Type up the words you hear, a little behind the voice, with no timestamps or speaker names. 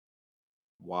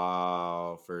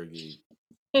Wow, Fergie.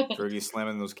 Fergie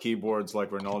slamming those keyboards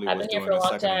like Rinaldi I've was been here doing for a a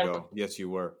long second time. ago. Yes,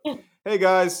 you were. Hey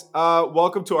guys,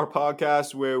 welcome to our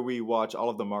podcast where we watch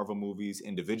all of the Marvel movies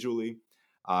individually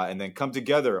and then come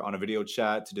together on a video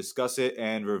chat to discuss it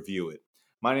and review it.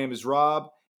 My name is Rob,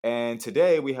 and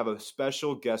today we have a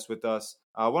special guest with us.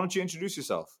 Why don't you introduce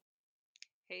yourself?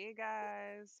 Hey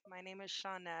guys, my name is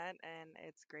Shawnette, and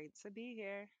it's great to be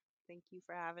here. Thank you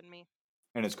for having me.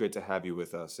 And it's great to have you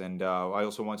with us. And I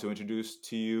also want to introduce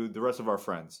to you the rest of our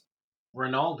friends.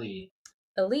 Rinaldi.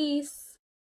 Elise.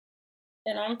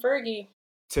 And I'm Fergie.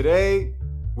 Today,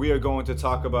 we are going to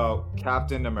talk about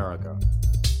Captain America.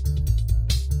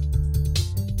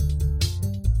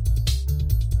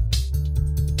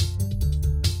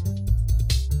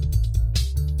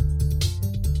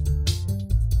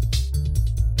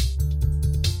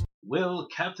 Will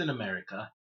Captain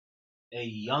America, a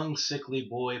young sickly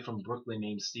boy from Brooklyn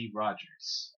named Steve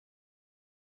Rogers,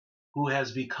 who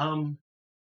has become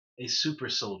a super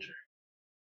soldier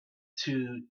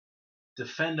to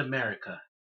defend America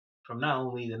from not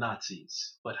only the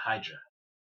Nazis, but Hydra,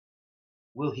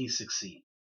 will he succeed?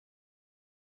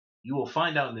 You will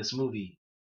find out in this movie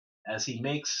as he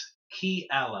makes key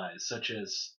allies such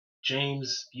as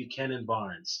James Buchanan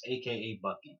Barnes, aka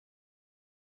Bucky,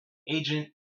 Agent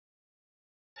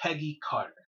Peggy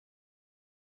Carter,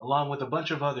 along with a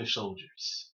bunch of other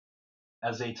soldiers,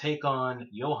 as they take on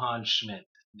Johann Schmidt,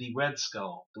 the Red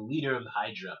Skull, the leader of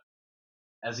Hydra,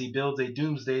 as he builds a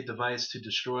doomsday device to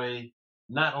destroy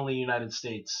not only the United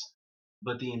States,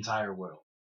 but the entire world.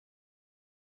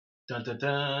 Dun dun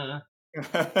dun.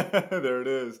 There it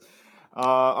is.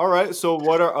 All right, so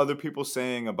what are other people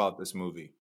saying about this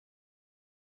movie?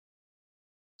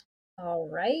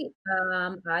 All right.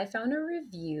 I found a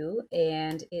review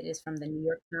and it is from the New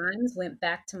York Times. Went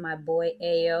back to my boy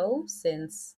AO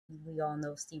since we all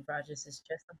know Steve Rogers is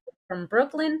just from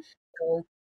Brooklyn. So,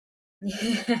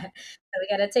 so we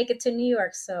got to take it to New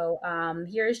York. So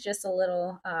here's just a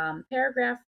little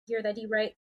paragraph here that he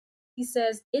writes. He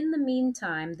says, in the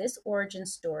meantime, this origin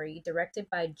story, directed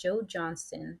by Joe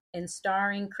Johnston and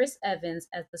starring Chris Evans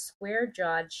as the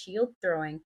square-jawed,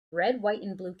 shield-throwing, red, white,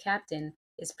 and blue captain,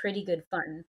 is pretty good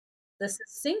fun. The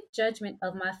succinct judgment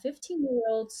of my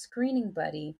 15-year-old screening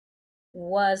buddy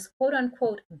was, quote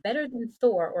unquote, better than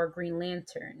Thor or Green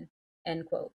Lantern, end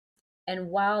quote. And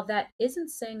while that isn't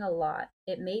saying a lot,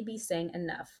 it may be saying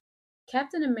enough.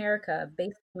 Captain America,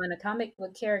 based on a comic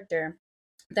book character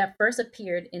that first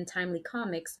appeared in Timely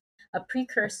Comics, a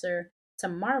precursor to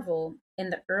Marvel in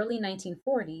the early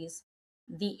 1940s,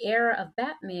 the era of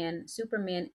Batman,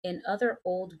 Superman, and other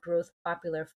old growth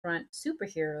popular front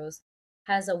superheroes,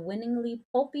 has a winningly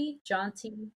pulpy,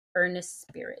 jaunty, earnest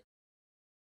spirit.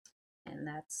 And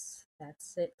that's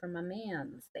it for my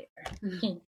man's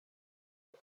there.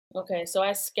 Okay, so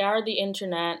I scoured the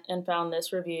internet and found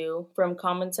this review from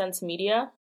Common Sense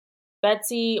Media.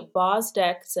 Betsy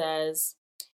Bosdeck says,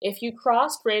 if you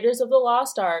crossed Raiders of the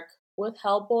Lost Ark with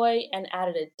Hellboy and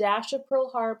added a dash of Pearl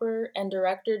Harbor and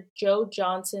director Joe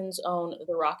Johnston's own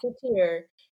The Rocketeer,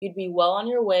 you'd be well on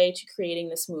your way to creating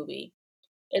this movie.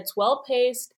 It's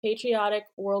well-paced, patriotic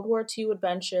World War II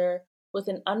adventure with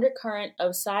an undercurrent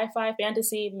of sci-fi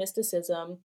fantasy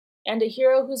mysticism and a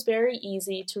hero who's very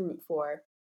easy to root for.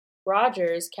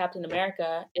 Rogers, Captain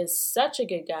America, is such a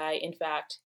good guy, in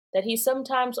fact, that he's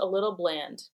sometimes a little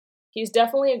bland. He's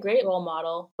definitely a great role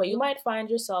model, but you might find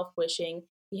yourself wishing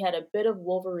he had a bit of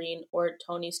Wolverine or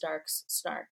Tony Stark's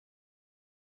snark.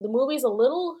 The movie's a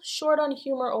little short on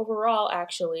humor overall,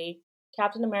 actually.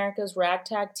 Captain America's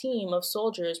ragtag team of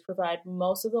soldiers provide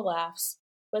most of the laughs,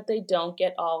 but they don't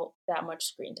get all that much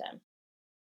screen time.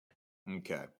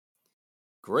 Okay.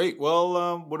 Great.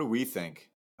 Well, what do we think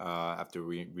after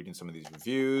reading some of these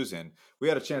reviews? And we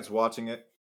had a chance watching it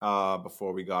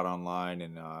before we got online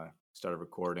and started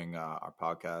recording our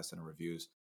podcast and reviews.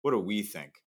 What do we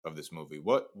think of this movie?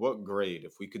 What grade,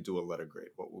 if we could do a letter grade,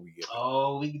 what would we give it?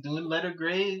 Oh, we doing letter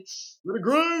grades. Letter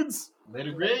grades!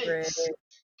 Letter grades.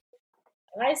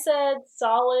 I said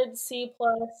solid C+.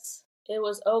 It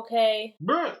was okay.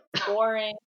 Bruh.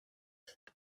 Boring.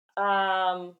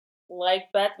 Like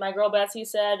my girl Betsy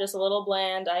said, just a little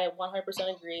bland. I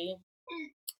 100% agree.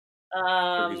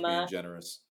 Fergie's being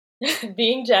generous.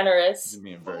 Being generous.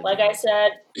 Being very like generous. I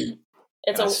said,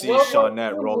 it's and a I see World War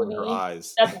Shawnette II rolling movie her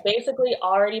eyes. that's basically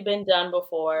already been done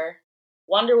before.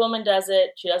 Wonder Woman does it.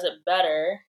 She does it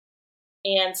better.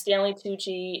 And Stanley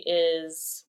Tucci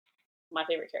is my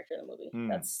favorite character in the movie.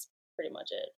 That's pretty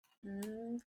much it.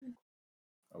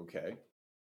 Okay.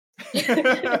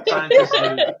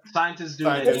 Scientists do.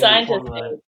 The scientist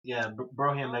dude. Yeah,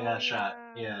 Broham, they got shot.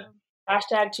 Yeah.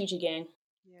 Hashtag Tucci gang.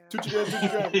 Toot your gun,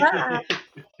 toot your gun.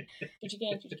 Toot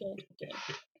your can.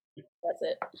 That's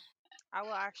it. I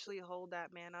will actually hold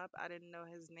that man up. I didn't know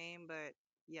his name, but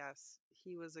yes,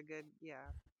 he was a good.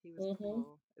 Yeah, he was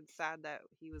cool. It's sad that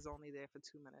he was only there for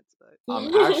 2 minutes, but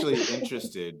I'm actually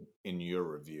interested in your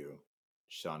review,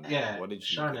 Shauna. Yeah, What did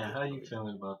you Shauna, how are you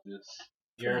feeling about this?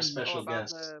 You're a special about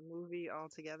guest. the movie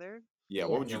altogether. Yeah,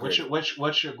 what would you grade?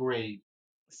 What's your grade?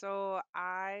 So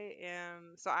I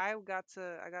got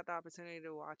the opportunity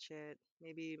to watch it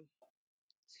maybe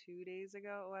 2 days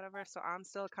ago or whatever. So I'm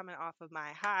still coming off of my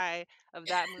high of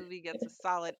that movie gets a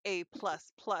solid A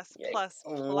plus plus plus plus.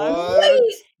 What?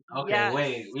 Okay, Yes.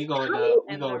 wait, we going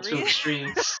two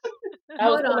extremes. I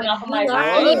was coming off of my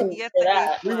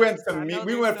We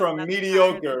went from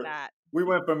mediocre. We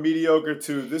went from mediocre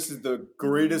to this is the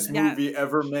greatest movie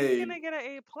ever made. He's gonna get an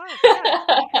A plus, yes,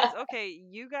 because okay,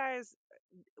 you guys,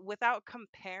 without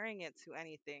comparing it to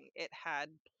anything, it had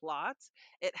plots,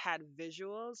 it had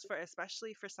visuals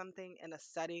especially for something in a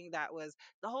setting that was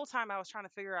the whole time I was trying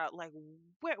to figure out like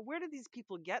where did these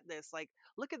people get this? Like,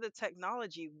 look at the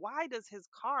technology. Why does his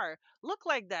car look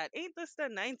like that? Ain't this the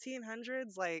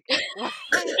 1900s? Like,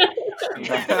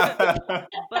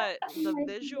 but the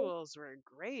visuals were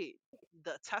great.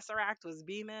 The Tesseract was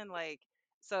beaming. Like,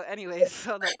 so anyway,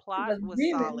 so the plot was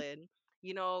solid.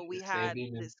 You know, we had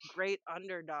this great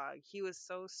underdog. He was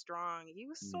so strong. He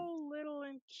was so little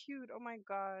and cute. Oh my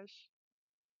gosh.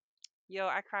 Yo,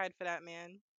 I cried for that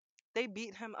man. They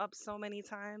beat him up so many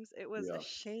times. It was a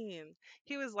shame.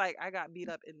 He was like, I got beat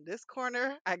up in this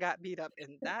corner. I got beat up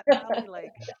in that alley.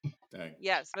 Like, dang.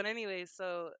 Yes. But anyway,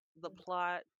 so the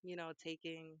plot, you know,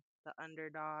 taking the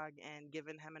underdog and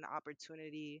giving him an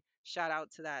opportunity. Shout out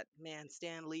to that man,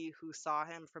 Stan Lee, who saw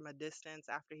him from a distance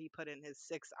after he put in his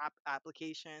 6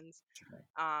 applications.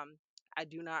 I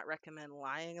do not recommend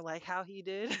lying like how he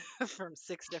did from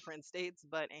 6 different states,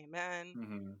 but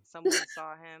amen. Someone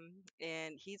saw him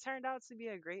and he turned out to be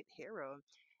a great hero.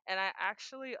 And I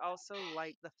actually also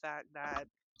like the fact that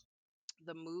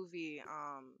the movie,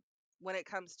 when it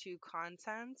comes to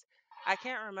content, I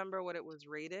can't remember what it was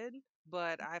rated,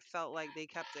 but I felt like they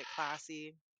kept it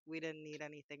classy. We didn't need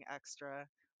anything extra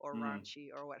or raunchy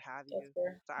or what have you.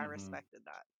 So I respected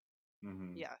that.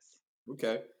 Yes.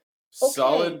 Okay.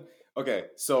 Solid. Okay,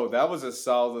 so that was a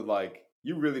solid, like,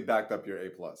 you really backed up your A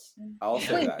plus. I'll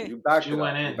say that. You backed it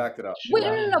up. You backed it up. Wait,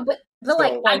 no, but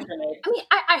like, I mean,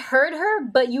 I heard her,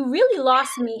 but you really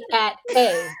lost me at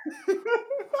A.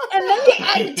 And then you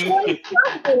added 20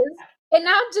 pluses, and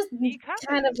now just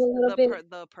kind of a little bit.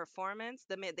 The performance,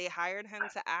 they hired him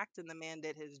to act, and the man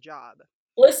did his job.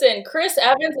 Listen, Chris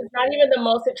Evans is not even the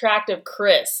most attractive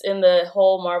Chris in the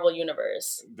whole Marvel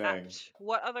universe. Dang.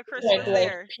 What other Chris was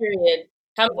there? Period.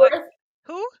 Hemsworth?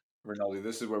 Who? Rinaldi,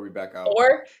 this is where we back out.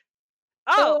 Or?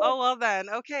 Oh, well then.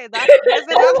 Okay, that's on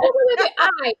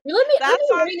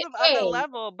some other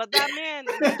level, but that man,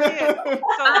 you can't.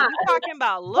 So are you talking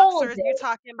about looks or are you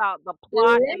talking about the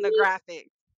plot and the graphics?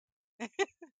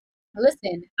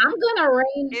 Listen, I'm gonna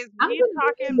reign. Is he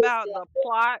talking about the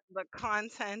plot, the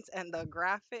content, and the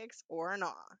graphics, or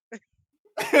not?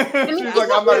 She's like,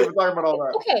 I'm not even talking about all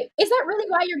that. Okay, is that really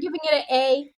why you're giving it an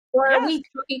A, or are we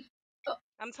talking?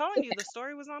 I'm telling you, the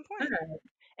story was on point,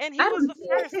 and he was the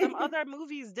first. Some other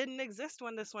movies didn't exist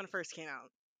when this one first came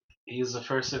out. He's the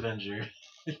first Avenger.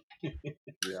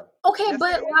 Yeah. Okay,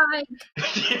 but like,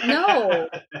 no.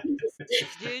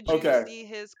 Did you see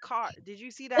his car? Did you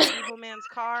see that evil man's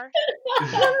car?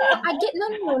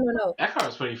 No. That car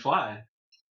was pretty fly.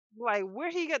 Like,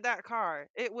 where'd he get that car?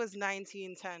 It was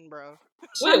 1910, bro.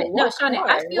 Shauna,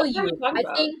 I feel you. I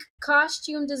think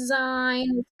costume design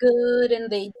was good and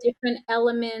the different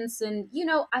elements, and you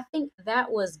know, I think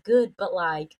that was good. But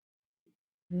like,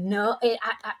 no,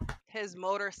 his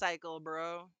motorcycle,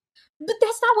 bro. But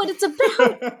that's not what it's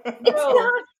about. It's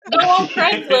not. Go on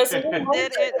Craigslist.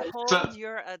 Did it hold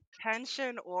your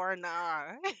attention or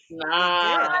not?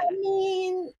 Nah. I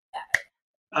mean,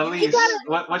 Elise,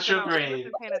 what's your grade?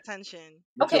 Paying attention.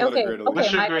 Okay.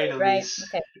 What's your grade, Elise? Right?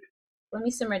 Okay. Let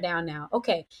me simmer down now.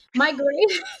 Okay. My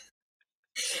grade.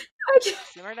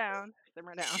 Simmer down.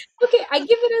 Okay, I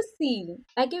give it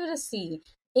a C.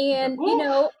 And you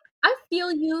know, I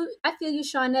feel you,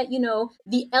 Shauna. You know,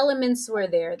 the elements were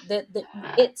there.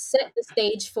 It set the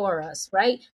stage for us,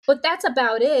 right? But that's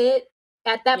about it.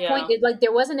 At that point,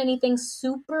 there wasn't anything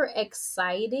super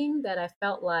exciting that I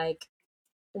felt like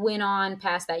went on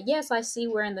past that. Yes, I see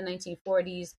we're in the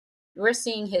 1940s. We're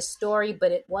seeing his story,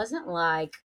 but it wasn't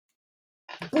like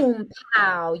boom,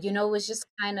 pow. You know, it was just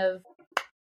kind of,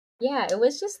 it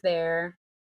was just there.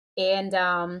 And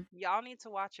y'all need to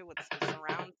watch it with some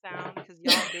surround sound because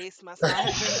y'all bass must not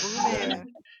have been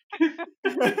booming.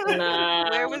 Nah.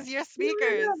 Where was your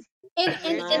speakers? And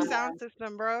Where's your Nah. sound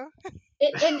system, bro?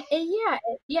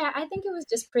 yeah, I think it was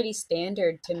just pretty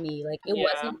standard to me. Like it Yeah.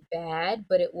 wasn't bad,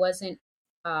 but it wasn't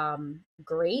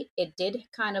great. It did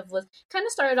kind of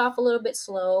started off a little bit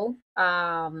slow.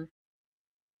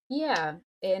 Yeah,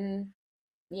 and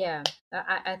yeah,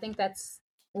 I think that's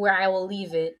where I will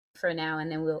leave it for now,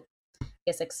 and then we'll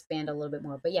expand a little bit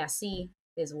more. But yeah, C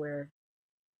is where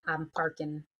I'm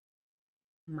parking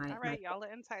my All right, y'all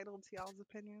are entitled to y'all's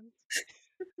opinions.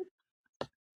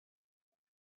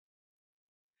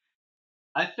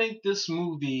 I think this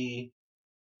movie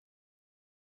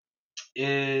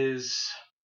is.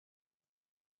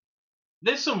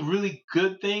 There's some really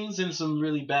good things and some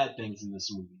really bad things in this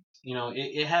movie. You know,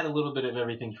 it had a little bit of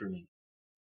everything for me.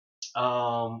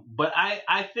 But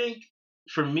I think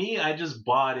for me, I just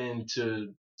bought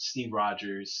into Steve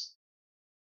Rogers,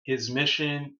 his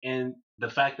mission, and the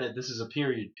fact that this is a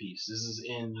period piece. This is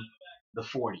in the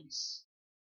 40s.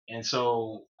 And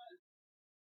so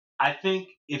I think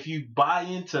if you buy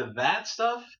into that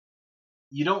stuff,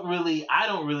 I don't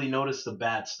really notice the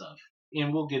bad stuff.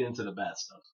 And we'll get into the bad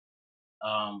stuff.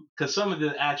 Because some of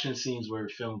the action scenes were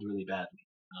filmed really badly.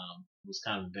 It was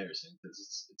kind of embarrassing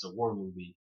because it's a war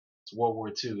movie. It's World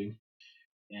War II,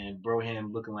 and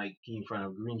Broham looking like he in front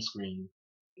of a green screen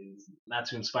is not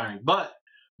too inspiring. But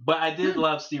I did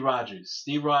love Steve Rogers.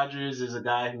 Steve Rogers is a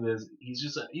guy he's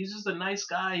just a nice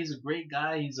guy. He's a great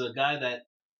guy. He's a guy that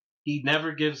he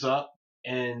never gives up,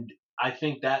 and I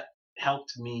think that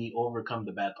helped me overcome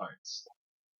the bad parts.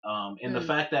 And the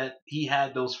fact that he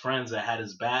had those friends that had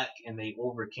his back and they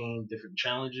overcame different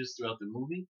challenges throughout the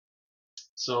movie.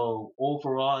 So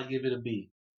overall, I give it a B.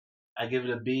 I give it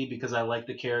a B because I like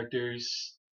the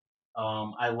characters.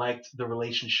 I liked the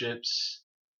relationships.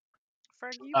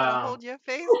 Fergie, you better hold your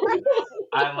face, bro.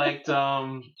 I liked.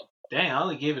 Dang, I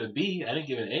only gave it a B. I didn't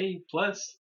give it an A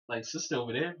plus, like sister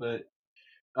over there. But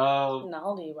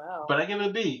Nolly, wow. But I give it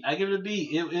a B. I give it a B.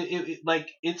 It like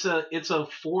it's a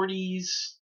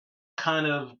 40s kind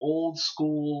of old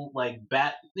school like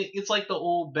it's like the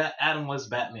old Adam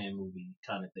West Batman movie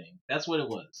kind of thing. That's what it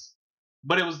was.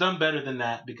 But it was done better than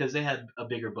that because they had a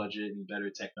bigger budget and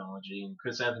better technology, and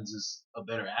Chris Evans is a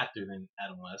better actor than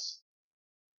Adam West.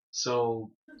 So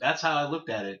that's how I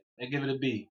looked at it. I give it a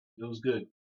B. It was good.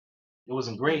 It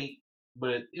wasn't great,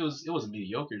 but it wasn't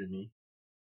mediocre to me.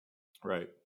 Right.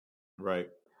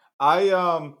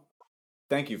 I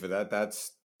thank you for that.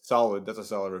 That's solid. That's a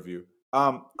solid review.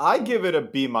 I give it a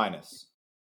B minus.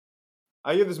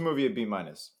 I give this movie a B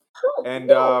minus. And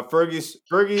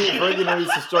Fergie knows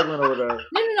she's struggling over there.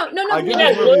 No. I give Yeah,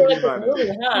 this really movie a like B this minus.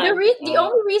 movie, huh? The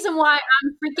only reason why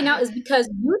I'm freaking out is because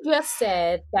you just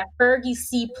said that Fergie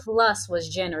C+ was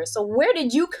generous. So where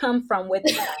did you come from with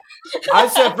that? I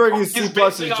said Fergie C+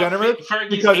 basically is off generous Fergie's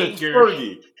because it's anger.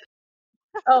 Fergie.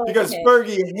 Oh, Because okay.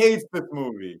 Fergie hates this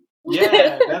movie.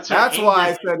 Yeah, that's why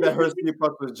I said that her C+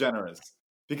 was generous.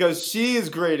 Because she is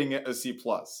grading it a C+.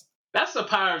 That's the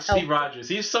power of Steve Rogers.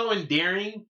 He's so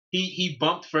endearing. He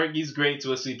bumped Fergie's grade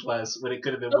to a C+ when it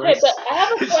could have been Okay, worse. but I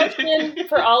have a question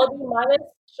for all of you minus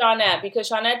Shawnette, because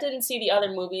Shawnette didn't see the other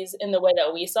movies in the way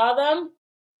that we saw them.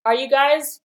 Are you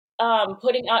guys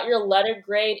putting out your letter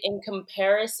grade in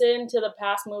comparison to the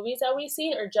past movies that we've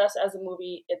seen, or just as a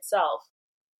movie itself?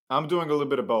 I'm doing a little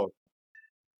bit of both.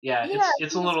 Yeah,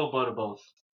 it's a little bit of both.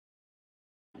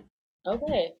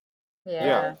 Okay.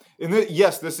 Yeah. And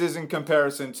yes, this is in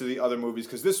comparison to the other movies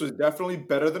because this was definitely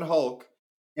better than Hulk,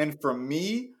 and for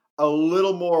me, a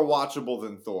little more watchable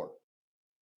than Thor.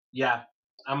 Yeah,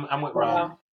 I'm with Rob.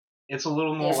 Wow. It's a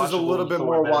little more. This watchable is a little bit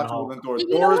more watchable than Thor.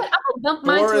 You know what? I'm gonna bump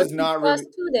mine Thor to a is C+ not really.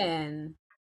 too. Then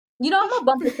I'm gonna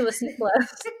bump it to a C+.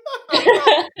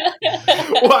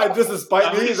 Why? Just to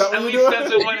spite me? Is that what you're doing? That's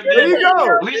what There you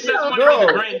go. At least that's what the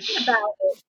Grinch.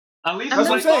 At least That's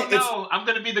it's what like, I'm saying. no, I'm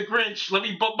gonna be the Grinch. Let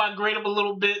me bump my grade up a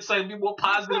little bit so I can be more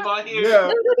positive out here.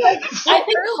 Yeah. I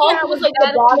think Hulk was like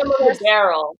the bottom of the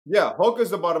barrel. Yeah, Hulk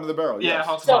is the bottom of the barrel. Yeah, Yes.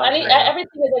 Hulk's So bottom of the barrel.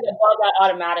 everything is like above that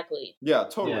automatically. Yeah,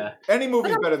 totally. Yeah. Any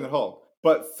movie's better than Hulk,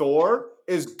 but Thor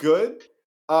is good.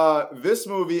 This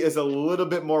movie is a little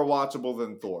bit more watchable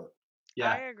than Thor.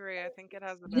 Yeah, I agree. I think it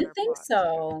has the better You think plot.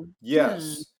 so?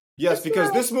 Yes. Yes, It's because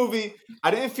not- this movie, I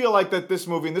didn't feel like that this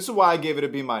movie, and this is why I gave it a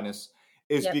B minus,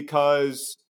 is Yep.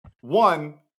 because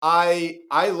one, I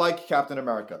like Captain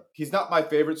America. He's not my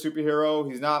favorite superhero.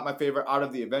 He's not my favorite out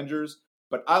of the Avengers,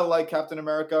 but I like Captain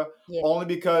America only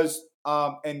because,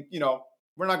 and you know,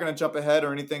 we're not going to jump ahead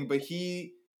or anything, but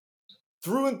he,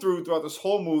 through and through, throughout this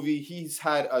whole movie, he's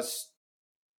had a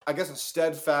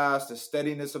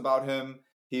steadiness about him.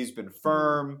 He's been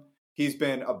firm. He's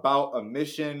been about a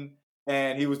mission.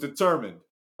 and he was determined.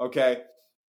 Okay,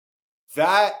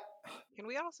 that. Can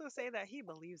we also say that he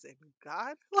believes in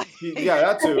God? Like, Yeah,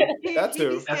 that too. That he be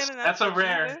too. standing up That's for a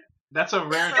rare Jesus that's a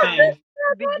rare from thing.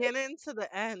 beginning to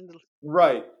the end.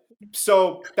 Right.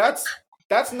 So that's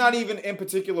not even in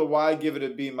particular why I give it a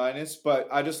B minus, but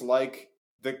I just like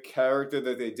the character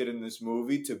that they did in this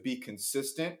movie to be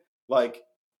consistent. Like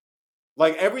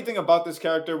everything about this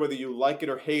character, whether you like it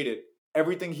or hate it,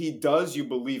 everything he does, you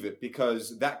believe it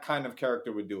because that kind of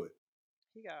character would do it.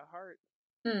 He got a heart.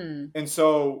 And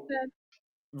so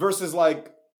versus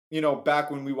like, back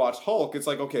when we watched Hulk, it's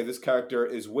like, okay, this character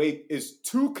is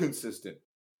too consistent.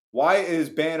 Why is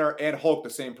Banner and Hulk the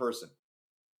same person?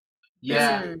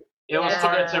 Yeah. It was That's a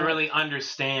hard good to point. really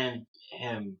understand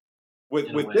him. With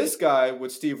In a way. this guy,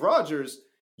 with Steve Rogers,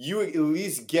 you at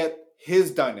least get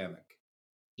his dynamic.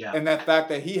 Yeah. And that fact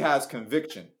that he has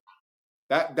conviction.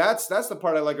 That's the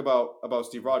part I like about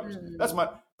Steve Rogers.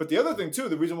 But the other thing too,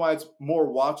 the reason why it's more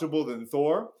watchable than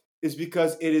Thor is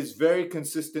because it is very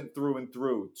consistent through and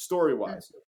through,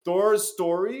 story-wise. Thor's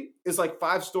story is like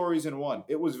 5 stories in one.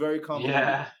 It was very convoluted.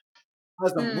 Yeah.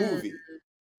 As a movie.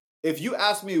 If you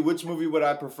ask me which movie would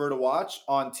I prefer to watch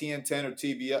on TNT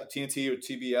or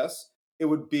TBS, it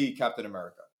would be Captain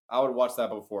America. I would watch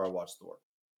that before I watch Thor.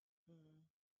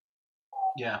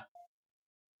 Yeah.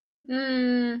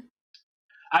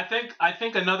 I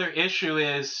think another issue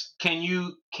is can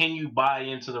you buy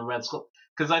into the Red Skull?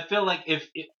 Because I feel like if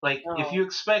you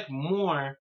expect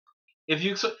more,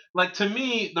 to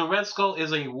me the Red Skull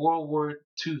is a World War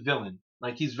II villain.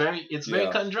 Like it's very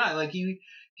cut and dry. Like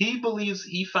he believes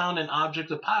he found an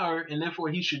object of power and therefore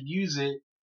he should use it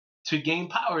to gain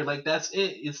power. Like that's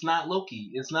it. It's not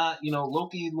Loki. It's not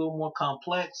Loki a little more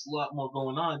complex, a lot more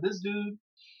going on. This dude.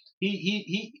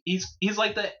 He's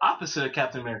like the opposite of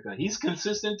Captain America. He's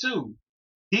consistent too.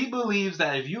 He believes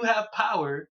that if you have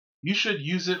power, you should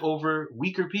use it over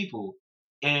weaker people.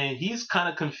 And he's kind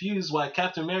of confused why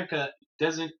Captain America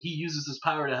he uses his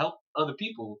power to help other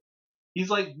people.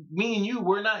 He's like, me and you,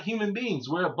 we're not human beings.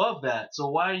 We're above that. So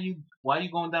why are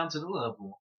you going down to the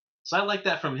level? So I like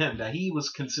that from him, that he was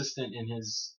consistent in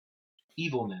his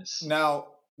evilness. Now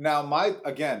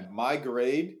my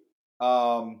grade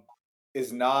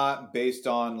is not based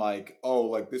on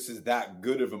this is that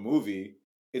good of a movie.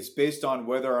 It's based on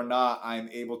whether or not I'm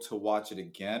able to watch it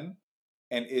again,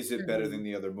 and is it better than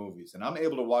the other movies. And I'm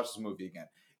able to watch this movie again.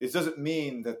 It doesn't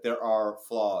mean that there are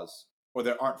flaws or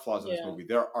there aren't flaws in this movie.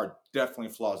 There are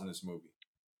definitely flaws in this movie.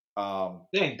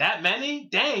 Dang, that many?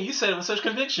 Dang, you said it with such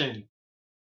conviction.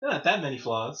 There are not that many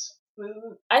flaws.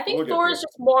 I think Thor is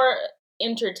just more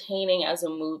entertaining as a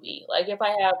movie. Like if I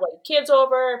have kids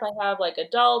over, if I have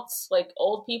adults,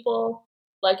 old people,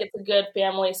 it's a good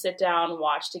family sit down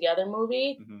watch together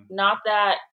movie. Not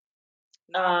that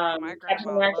Captain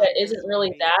America isn't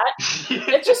really that.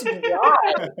 It's just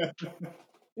dry.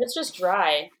 It's just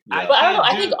dry. But I don't know.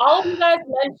 I think all of you guys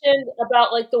mentioned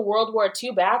about the World War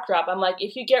II backdrop. I'm like,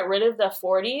 if you get rid of the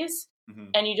 40s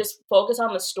and you just focus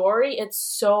on the story, it's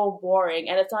so boring,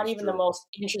 and it's not even the most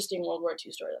interesting World War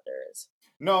II story that there is.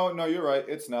 No, you're right.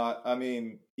 It's not. I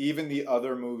mean, even the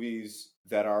other movies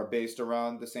that are based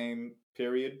around the same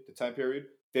period, the time period,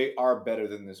 they are better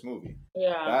than this movie.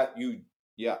 Yeah.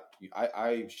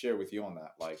 I share with you on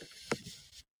that.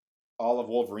 All of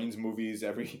Wolverine's movies,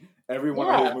 every one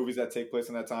of those movies that take place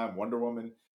in that time, Wonder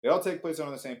Woman, they all take place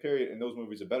on the same period, and those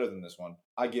movies are better than this one.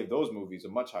 I give those movies a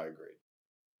much higher grade.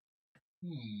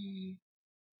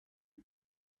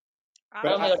 I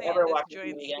don't think I've ever watched this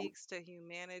joint speaks to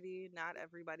humanity. Not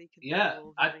everybody can be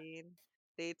Wolverine.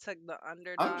 They took the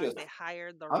underdog. They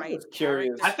hired the right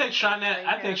curious. I think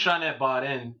Shawnette bought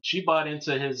in. She bought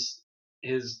into his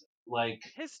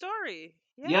story.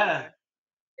 Yeah.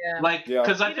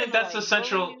 Because I think that's the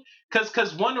central.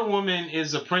 Because Wonder Woman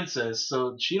is a princess,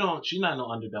 so she's not no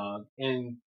underdog.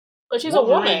 But she's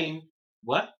Wolverine, a woman.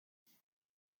 What?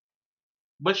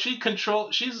 But she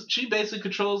basically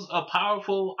controls a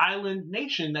powerful island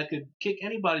nation that could kick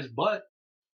anybody's butt.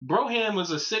 Broham was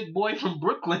a sick boy from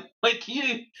Brooklyn.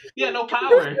 He had no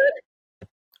power.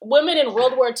 Women in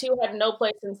World War II had no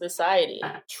place in society.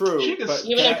 True. Even if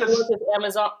she was an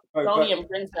Amazonian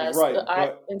princess,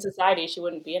 in society she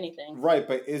wouldn't be anything. Right,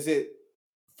 but is it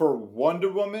for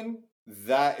Wonder Woman?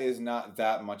 That is not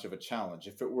that much of a challenge.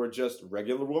 If it were just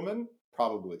regular woman,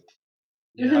 probably.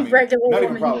 Yeah. Regular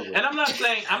woman. And I'm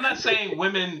not saying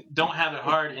women don't have it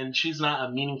hard and she's not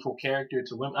a meaningful character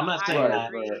to women. I'm not saying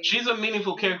that. She's a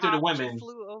meaningful character to women. She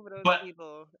flew over those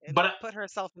people and put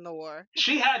herself in the war.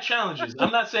 She had challenges.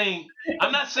 I'm not saying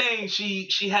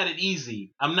she had it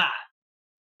easy. I'm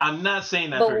not saying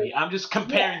that for you. I'm just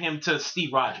comparing him to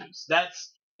Steve Rogers.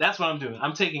 That's That's what I'm doing.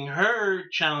 I'm taking her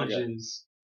challenges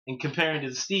and comparing it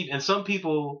to Steve. And some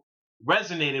people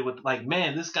resonated with like,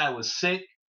 man, this guy was sick.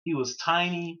 He was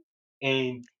tiny,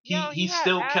 and Yo, he he had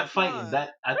still kept fighting. asthma. That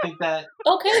I think that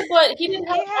Okay, but he didn't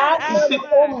He have had asthma the asthma.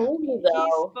 whole movie, He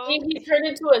though. spoke. He turned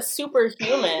into a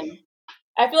superhuman.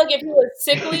 I feel like if he was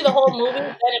sickly the whole movie,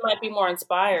 then it might be more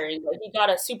inspiring. But he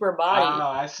got a super body. oh,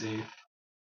 I see.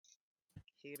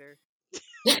 Cheater.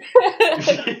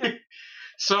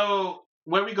 So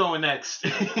where we going next?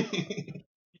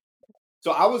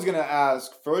 So I was gonna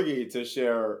ask Fergie to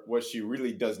share what she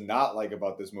really does not like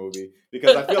about this movie,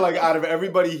 because I feel like out of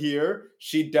everybody here,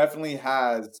 she definitely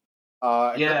has.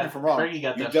 And correct me Yeah, if I'm wrong. Fergie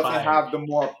got You that definitely fire. have the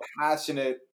more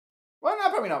passionate. Well,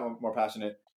 probably not more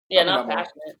passionate. Yeah, Probably not more.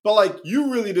 passionate. But like,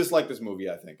 you really dislike this movie.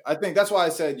 I think that's why I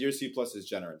said your C+ is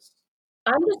generous.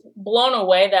 I'm just blown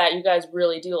away that you guys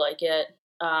really do like it.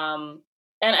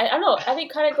 And I don't know. I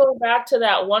think kind of going back to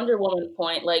that Wonder Woman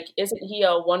point, like, isn't he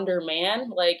a Wonder Man?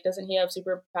 Like, doesn't he have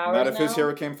superpowers Not if now? his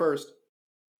hero came first.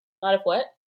 Not if what?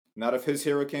 Not if his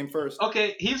hero came first.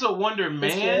 Okay, he's a Wonder His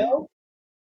Man, hero?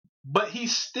 but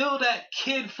he's still that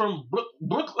kid from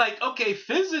Brook. Like, okay,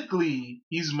 physically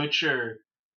he's mature,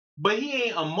 but he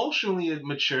ain't emotionally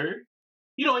mature.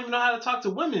 You don't even know how to talk to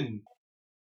women.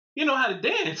 You know how to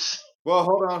dance. Well,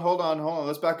 hold on.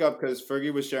 Let's back up because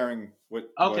Fergie was sharing what.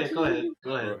 Okay, what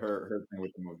go ahead. Her thing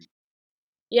with the movie.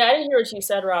 Yeah, I didn't hear what you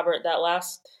said, Robert. That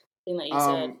last thing that you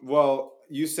said. Well,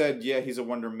 you said he's a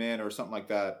Wonder Man or something like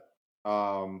that.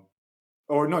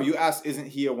 Or no, you asked, isn't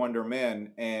he a Wonder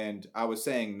Man? And I was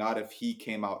saying, not if he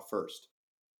came out first.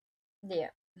 Yeah.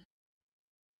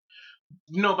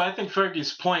 No, but I think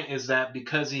Fergie's point is that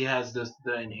because he has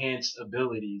the enhanced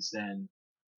abilities, then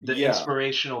the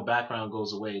inspirational background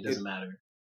goes away. It doesn't matter.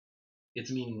 It's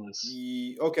meaningless.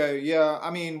 Okay, yeah.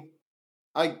 I mean,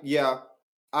 I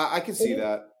can see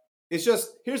that. It's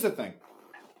just, here's the thing.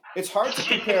 It's hard to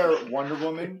compare Wonder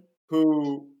Woman,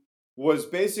 who was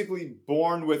basically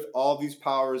born with all these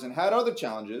powers and had other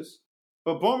challenges,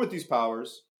 but born with these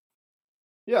powers.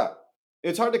 Yeah.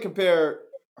 It's hard to compare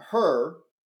her,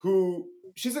 who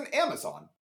she's an Amazon.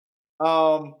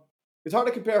 It's hard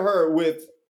to compare her with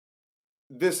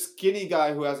this skinny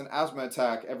guy who has an asthma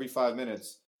attack every 5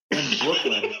 minutes in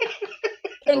Brooklyn.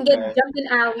 And get jumped in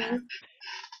alleys.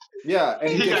 Yeah, and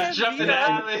he gets jumped in the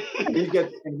alley.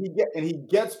 He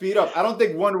gets beat up. I don't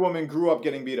think Wonder Woman grew up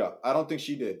getting beat up. I don't think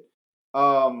she did.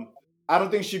 I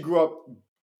don't think she grew up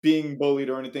being bullied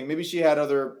or anything. Maybe she had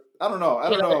other. I don't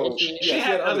know. She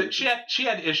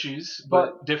had issues,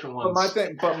 but different ones.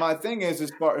 But my thing is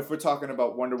far if we're talking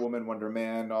about Wonder Woman, Wonder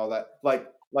Man, all that,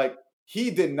 like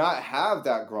he did not have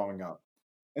that growing up.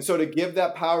 And so to give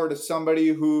that power to somebody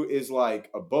who is like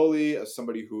a bully, or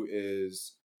somebody who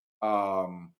is, I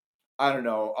don't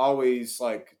know, always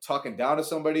like talking down to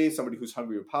somebody who's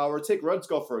hungry for power. Take Red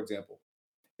Skull, for example.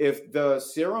 If the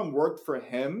serum worked for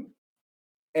him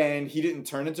and he didn't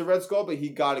turn into Red Skull, but he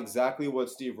got exactly what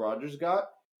Steve Rogers got,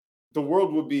 the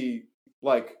world would be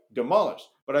like demolished.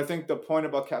 But I think the point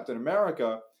about Captain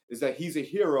America is that he's a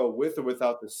hero with or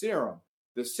without the serum.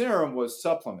 The serum was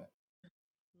supplement.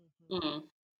 Mm-hmm.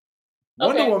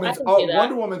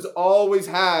 Wonder Woman's always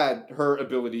had her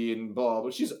ability and blah,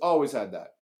 but she's always had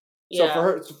that. Yeah.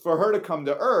 So for her to come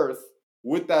to Earth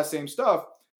with that same stuff,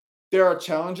 there are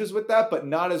challenges with that, but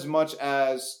not as much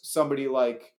as somebody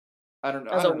like white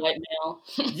male.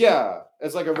 Yeah,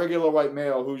 as like a regular white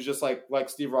male who's just like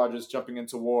Steve Rogers jumping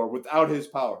into war without his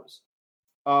powers.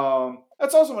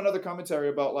 That's also another commentary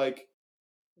about like,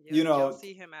 you'll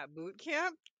see him at boot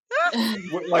camp.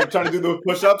 Like trying to do the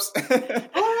push-ups.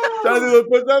 Trying to do the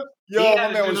push-ups. Yo, he got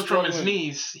to do them from his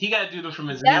knees. He got to do them from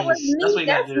his knees. Was me. That's what he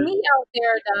got to do. Me out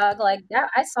there, dog. Like that,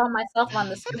 I saw myself on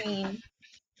the screen.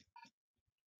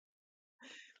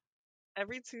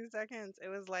 Every 2 seconds, it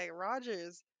was like,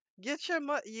 Rogers, get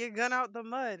your gun out the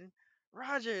mud.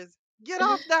 Rogers, get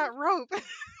off that rope.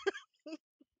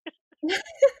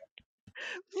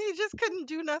 He just couldn't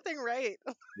do nothing right.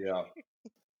 Yeah.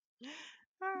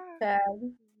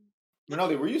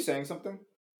 Rinaldi, were you saying something?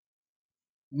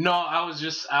 No, I was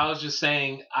just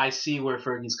saying I see where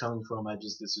Fergie's coming from. I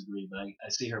just disagree, but I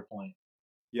see her point.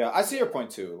 Yeah, I see her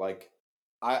point too. Like,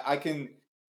 I think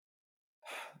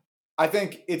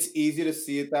it's easy to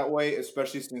see it that way,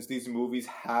 especially since these movies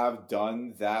have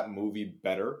done that movie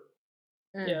better.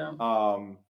 Yeah.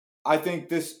 I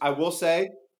think I will say,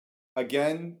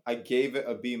 again, I gave it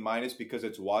a B- because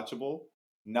it's watchable,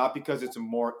 not because it's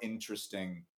more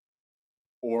interesting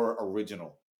or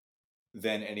original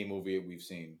than any movie we've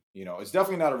seen. It's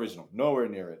definitely not original. Nowhere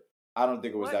near it. I don't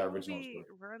think it was that original. What movie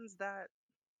runs that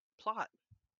plot?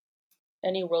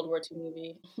 Any World War II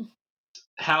movie.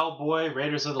 Hellboy,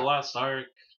 Raiders of the Lost Ark.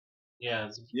 Yeah.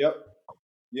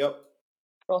 Yep.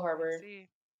 Pearl I Harbor. see.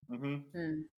 hmm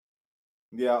Hmm.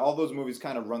 Yeah, all those movies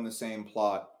kind of run the same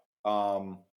plot.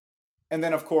 And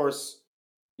then of course,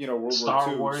 World War Star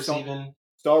II. Wars, even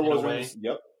Star in a Wars way.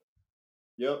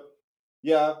 Yep.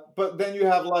 Yeah, but then you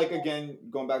have like again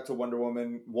going back to Wonder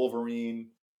Woman, Wolverine.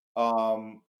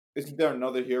 Um, isn't there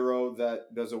another hero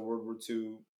that does a World War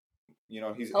II? He's in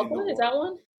the Hellboy, is war. that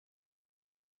one?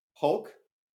 Hulk?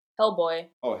 Hellboy.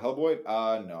 Oh, Hellboy?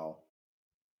 No.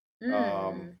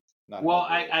 Hmm. Not Well,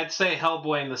 Hellboy. I'd say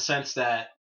Hellboy in the sense that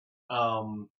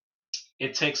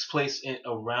it takes place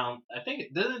around. I think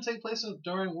it doesn't take place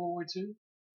during World War II,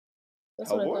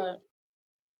 That's what I Hellboy? thought.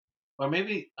 or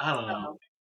maybe I don't I don't know. know.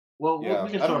 Well, Yeah, we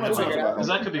can I throw don't know We'll him too out much figure it there about out. because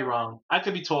I Hellboy. could be wrong. I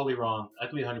could be totally wrong. I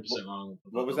could be 100% wrong.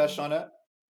 What About was that, Hellboy. Shawnette?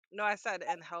 No, I said,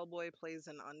 and Hellboy plays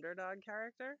an underdog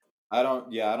character. I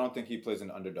don't think he plays an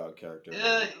underdog character.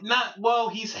 Not well.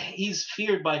 He's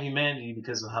feared by humanity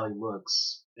because of how he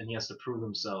looks, and he has to prove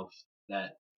himself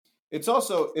that. It's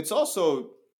also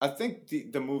I think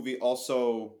the movie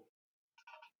also,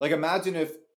 like, imagine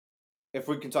if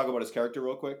we can talk about his character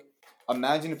real quick.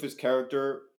 Imagine if his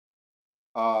character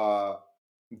uh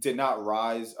did not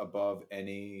rise above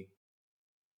any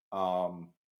I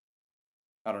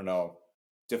don't know,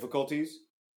 difficulties.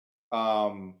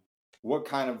 What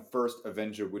kind of first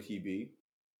Avenger would he be?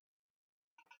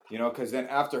 Because then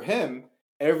after him,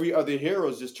 every other hero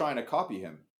is just trying to copy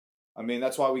him. I mean,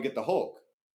 that's why we get the Hulk.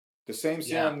 The same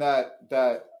serum that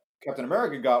Captain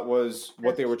America got was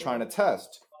what they were trying to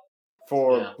test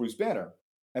for Bruce Banner,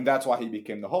 and that's why he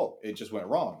became the Hulk. It just went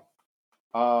wrong.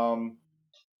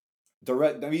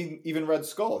 Even Red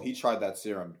Skull, he tried that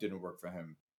serum, didn't work for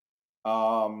him.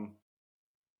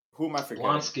 Who am I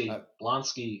forgetting?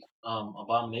 Blonsky,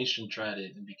 Abomination tried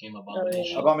it and became Oh,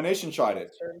 Abomination. yeah. Abomination tried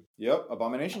it. Sure. Yep,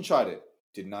 Abomination tried it.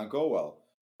 Did not go well.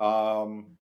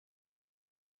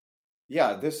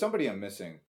 Yeah, there's somebody I'm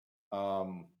missing.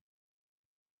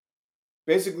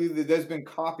 Basically, there's been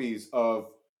copies of.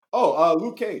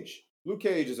 Luke Cage. Luke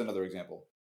Cage is another example,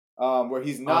 where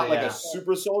he's not like a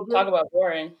super soldier. Talk about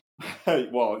boring.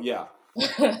 Well, yeah.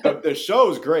 The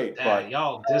show's great, but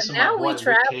y'all dissing now my boy we Luke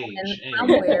travel Cage.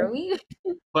 somewhere.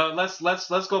 But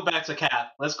let's go back to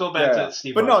Cap. Let's go back to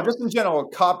Steve. But Rogers. no, just in general,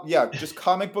 just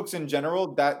comic books in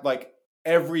general. That like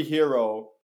every hero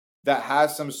that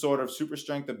has some sort of super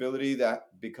strength ability that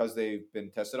because they've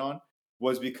been tested on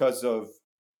was because of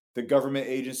the government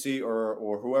agency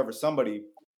or whoever, somebody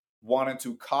wanted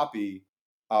to copy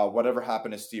whatever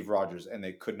happened to Steve Rogers and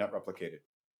they could not replicate it,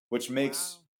 which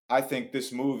makes I think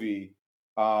this movie.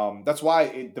 That's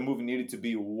why the movie needed to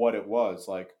be what it was.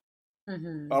 Like, I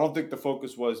don't think the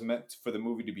focus was meant for the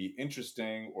movie to be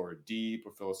interesting or deep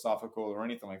or philosophical or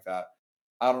anything like that.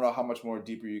 I don't know how much more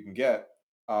deeper you can get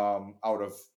out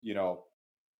of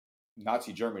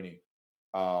Nazi Germany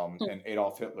and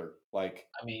Adolf Hitler. Like,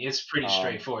 I mean, it's pretty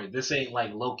straightforward. This ain't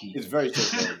like Loki. It's very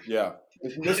straightforward. Yeah,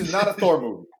 this is not a Thor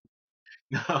movie.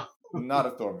 No, not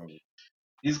a Thor movie.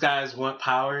 These guys want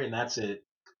power, and that's it.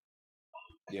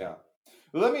 Yeah.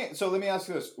 Let me ask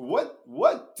you this: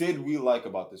 what did we like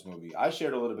about this movie? I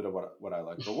shared a little bit of what I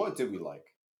liked, but what did we like?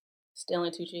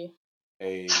 Stanley Tucci.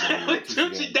 Stanley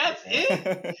Tucci, that's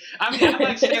it. I mean, I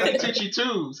like Stanley Tucci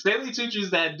too. Stanley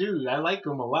Tucci's that dude. I like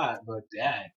him a lot, but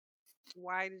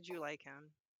why did you like him?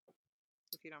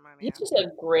 If you don't mind me He's asking. just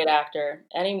a great actor.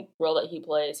 Any role that he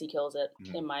plays, he kills it.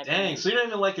 In my opinion. Dang, so you don't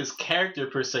even like his character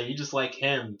per se. You just like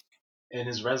him and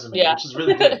his resume, which is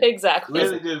really good. Exactly.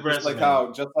 Really good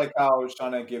resume. Just like how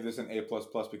Shauna gave this an A++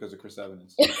 because of Chris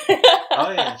Evans.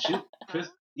 Oh yeah,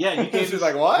 you gave She's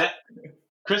like, what?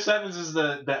 Chris Evans is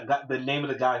the name of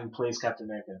the guy who plays Captain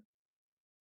America.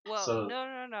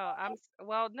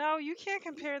 Well, no, you can't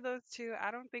compare those two.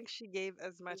 I don't think she gave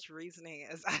as much reasoning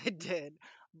as I did.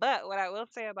 But what I will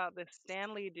say about this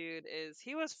Stanley dude is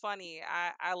he was funny.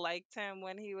 I liked him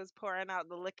when he was pouring out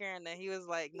the liquor and then he was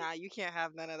like, nah, you can't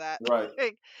have none of that. Right.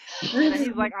 And then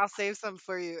he's like, I'll save some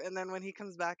for you. And then when he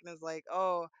comes back and is like,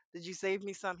 oh, did you save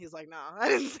me some? He's like, no, I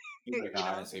didn't. He's like,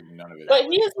 I didn't save none of it. But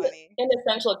he is an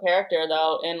essential character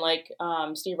though in like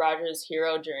Steve Rogers'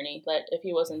 hero journey. But if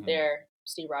he wasn't there,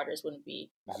 Steve Rogers wouldn't be.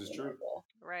 This is true.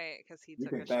 Right, because he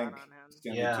took a shot on him.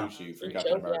 Stanley Tucci for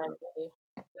Captain America.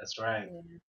 That's right.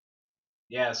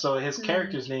 Yeah, so his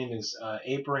character's name is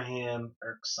Abraham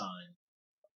Erskine.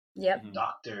 Yep.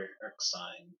 Dr.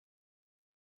 Erskine.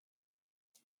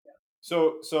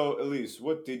 So Elise,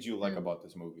 what did you like about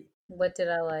this movie? What did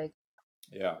I like?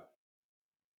 Yeah.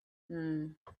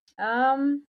 I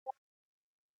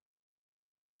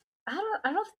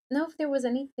don't know if there was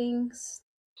anything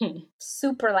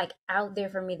super like out there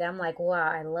for me that I'm like, wow,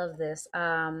 I love this.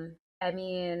 I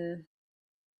mean,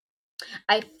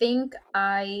 I think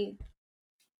I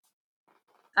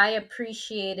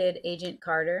appreciated Agent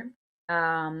Carter.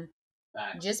 Um,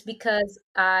 Facts. just because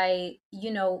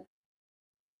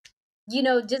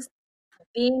just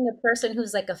being a person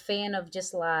who's like a fan of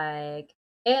just like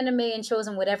anime and shows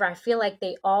and whatever, I feel like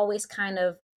they always kind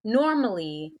of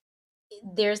normally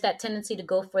there's that tendency to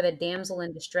go for the damsel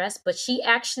in distress, but she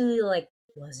actually like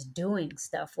was doing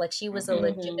stuff. Like she was a Mm-hmm.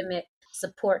 legitimate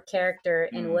support character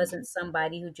and Mm. wasn't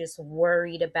somebody who just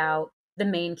worried about the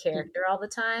main character all the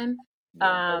time.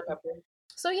 Yeah. Um,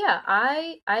 so yeah,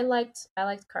 I liked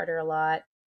Carter a lot.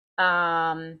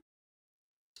 Um,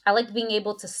 I liked being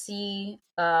able to see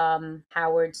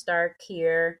Howard Stark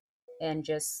here and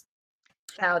just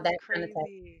That how was that kind of type.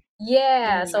 crazy.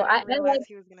 Yeah, so Mhm. I I didn't like realize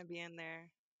he was gonna be in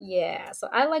there. yeah, so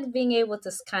I liked being able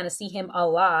to kind of see him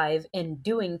alive and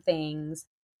doing things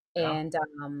Yeah. and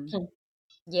Hmm.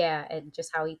 yeah, and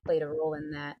just how he played a role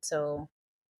in that. So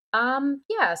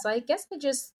yeah, so I guess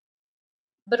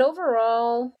but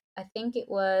overall, I think it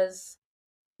was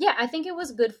yeah, I think it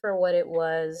was good for what it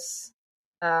was.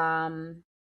 Um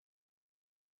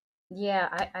yeah,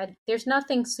 I there's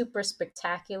nothing super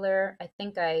spectacular.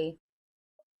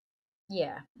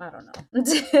 Yeah, I don't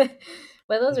know.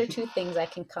 But those are two things I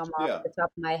can come off Yeah. the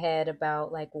top of my head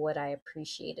about like what I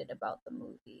appreciated about the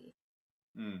movie.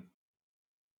 Mm.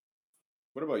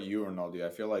 What about you, Ronaldo?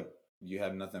 I feel like you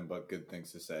have nothing but good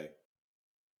things to say.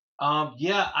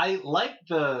 Yeah, I like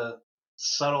the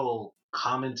subtle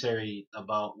commentary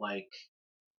about like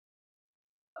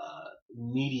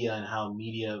media and how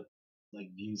media like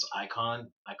views iconic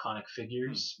Hmm.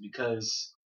 figures,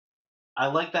 because I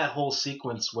like that whole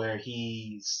sequence where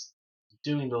he's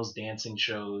doing those dancing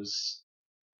shows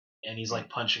and he's like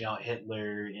punching out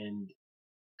Hitler, and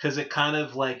because it kind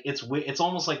of like it's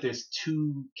almost like there's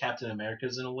two Captain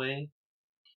Americas in a way.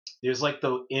 There's like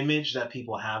the image that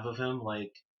people have of him,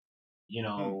 like,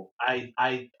 Hmm.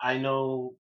 I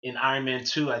know in Iron Man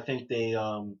 2,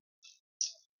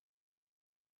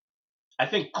 I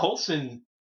think Coulson,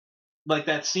 like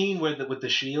that scene where with the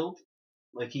shield,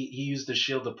 like he used the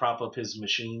shield to prop up his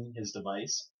machine, his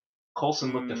device.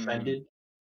 Coulson looked Mm. offended.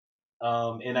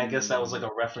 And I guess that was like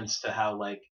Mm. a reference to how,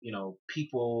 like,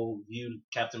 people viewed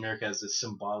Captain America as a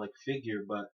symbolic figure,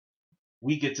 but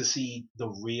we get to see the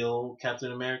real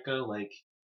Captain America. Like,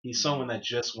 he's someone Mm. that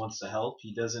just wants to help.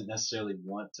 He doesn't necessarily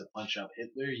want to punch out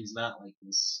Hitler. He's not like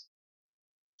this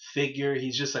figure.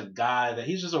 He's just a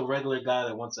regular guy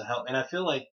that wants to help. And I feel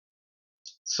like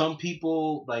some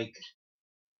people, like,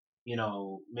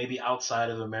 maybe outside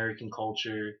of American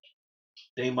culture,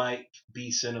 they might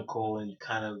be cynical and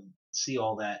kind of see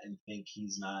all that and think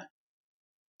he's not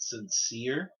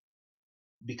sincere,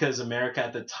 because America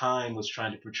at the time was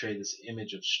trying to portray this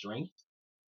image of strength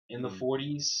in the Mm.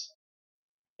 40s.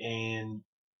 And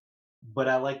but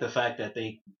I like the fact that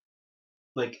they,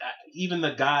 like, even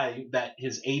the guy that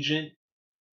his agent,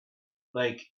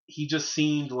 like, he just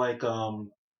seemed like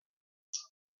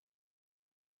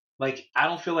I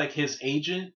don't feel like his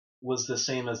agent was the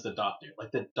same as the doctor.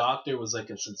 Like, the doctor was like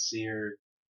a sincere,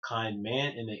 kind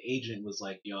man, and the agent was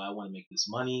like, yo, I want to make this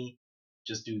money,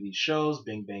 just do these shows,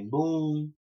 bing bang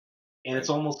boom. And it's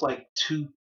Right. almost like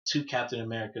two Captain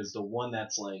Americas. The one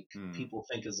that's like Mm. people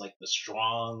think is like the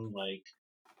strong, like,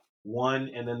 one,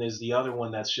 and then there's the other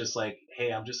one that's just like,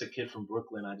 hey, I'm just a kid from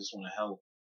Brooklyn, I just want to help.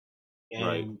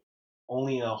 Right. And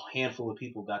only a handful of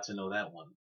people got to know that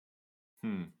one.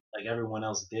 Hmm. Like, everyone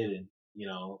else didn't,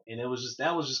 and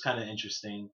that was just kind of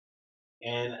interesting.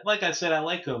 And like I said, I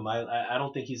like him. I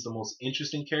don't think he's the most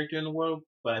interesting character in the world,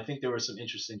 but I think there were some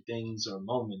interesting things or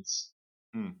moments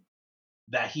Hmm.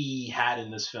 that he had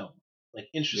in this film. Like,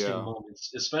 interesting Yeah.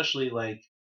 moments, especially like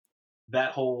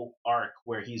that whole arc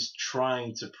where he's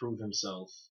trying to prove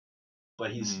himself,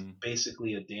 but he's Hmm.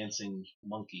 basically a dancing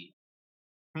monkey.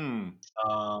 Hmm.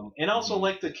 And also Hmm.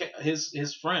 like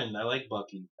his friend. I like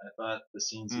Bucky. I thought the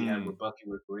scenes he had Hmm. with Bucky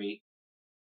were great.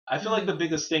 I feel like the Mm.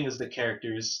 biggest thing is the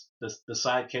characters, the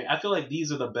side character. I feel like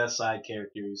these are the best side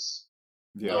characters.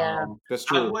 Yeah. Yeah. That's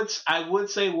I true. would I would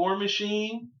say War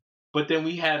Machine, but then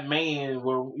we had Man,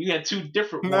 where we had two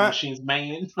different War Nah, Machines.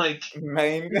 Man, like,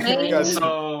 man, we got Main.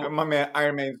 so my man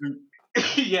Iron Man.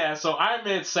 yeah. So Iron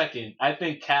Man second. I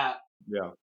think Cap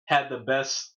Yeah. had the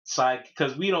best side,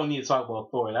 because we don't need to talk about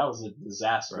Thor. That was a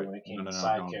disaster Right. when it No. came No. to No.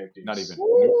 side No. Not characters. even.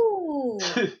 Nope. Ooh.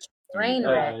 Don't even Train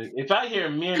go there. wreck. If I hear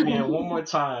Man one more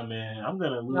time, man, I'm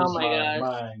gonna Oh lose my my gosh.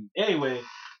 mind. Anyway,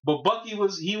 but Bucky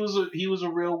was a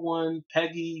real one.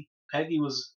 Peggy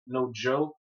was no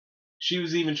joke. She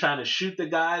was even trying to shoot the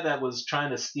guy that was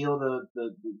trying to steal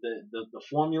the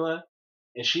formula,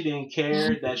 and she didn't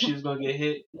care that she was gonna get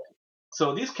hit.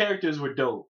 So these characters were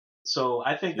dope. So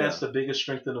I think Yeah. that's the biggest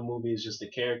strength of the movie is just the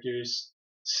characters.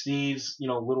 Steve's,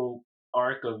 little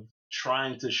arc of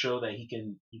trying to show that he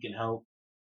can help.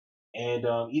 And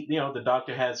the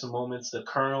doctor had some moments. The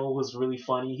Colonel was really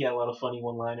funny. He had a lot of funny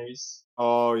one-liners.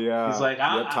 Oh He's yeah. like,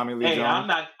 Yep. Tommy Lee "Hey,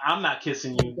 Jones. I'm not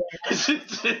kissing you."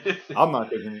 I'm not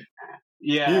kidding you.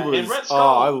 He Yeah, and was. Red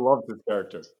Oh, I Skull. loved this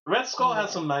character. Red Skull has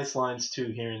Yeah. some nice lines too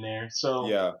here and there. So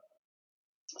Yeah.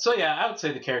 yeah, I would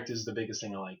say the character is the biggest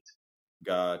thing I liked.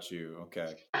 Got you.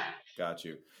 Okay. Got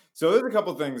you. So there's a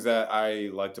couple things that I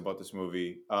liked about this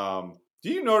movie. Do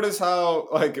you notice how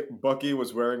like Bucky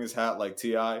was wearing his hat like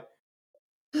T.I.?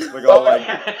 Like all like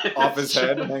off his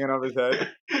head, hanging off his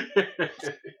head.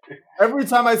 Every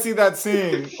time I see that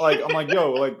scene, like I'm like,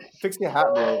 yo, like fix your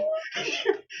hat, bro.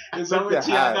 Is that where your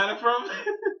T.I. hat. got it from?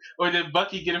 Or did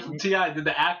Bucky get it from T.I.? Did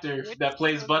the actor that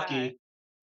plays Bucky?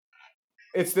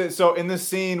 It's so in the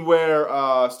scene where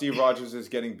Steve Rogers is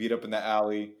getting beat up in the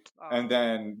alley, and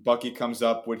then Bucky comes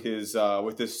up with his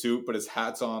suit, but his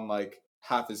hat's on like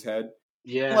half his head.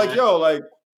 Yeah. I'm like, yo, like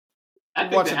I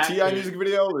think watch the a T.I. music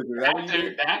video. Like, is that what you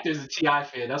did? the actor's a T.I.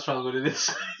 fan. That's probably what it is.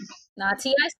 Nah,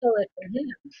 T.I. stole it from him.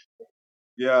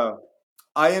 Yeah,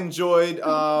 I enjoyed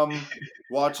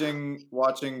watching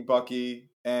Bucky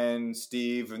and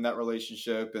Steve and that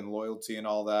relationship and loyalty and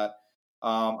all that.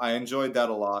 I enjoyed that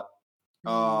a lot.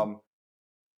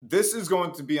 This is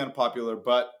going to be unpopular,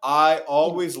 but I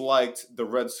always liked the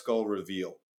Red Skull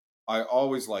reveal. I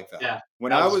always liked that. Yeah,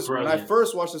 when that I was when I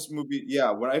first watched this movie,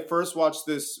 when I first watched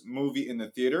this movie in the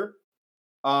theater,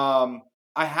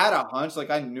 I had a hunch, like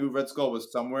I knew Red Skull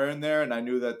was somewhere in there, and I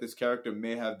knew that this character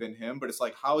may have been him. But it's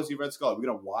like, how is he Red Skull? Are we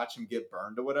gonna watch him get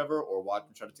burned or whatever, or watch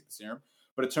him try to take the serum?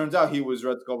 But it turns out he was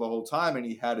Red Skull the whole time, and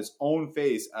he had his own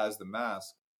face as the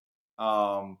mask,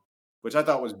 which I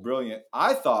thought was brilliant.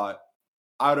 I thought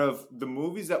out of the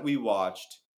movies that we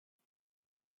watched,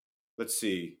 let's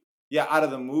see, out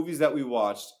of the movies that we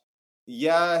watched,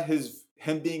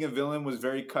 him being a villain was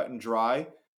very cut and dry,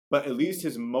 but at least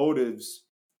his motives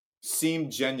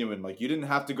seemed genuine. Like you didn't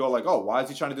have to go like, oh, why is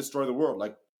he trying to destroy the world?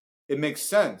 Like it makes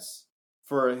sense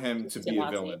for him to be a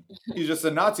villain. He's just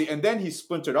a Nazi. And then he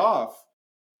splintered off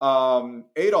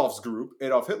Adolf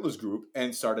Hitler's group,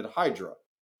 and started Hydra.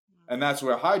 And that's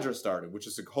where Hydra started, which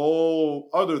is a whole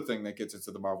other thing that gets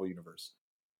into the Marvel universe.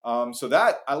 So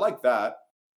that I like that.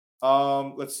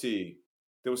 Let's see.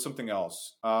 There was something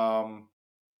else. That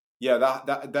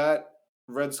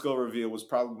Red Skull reveal was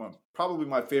probably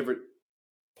my favorite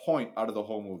point out of the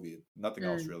whole movie. Nothing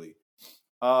else really.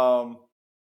 I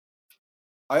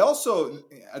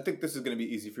think this is going to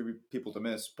be easy for people to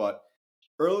miss, but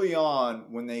early on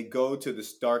when they go to the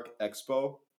Stark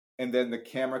Expo, and then the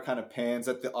camera kind of pans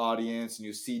at the audience, and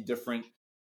you see different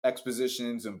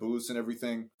expositions and booths and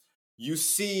everything, you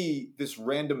see this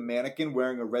random mannequin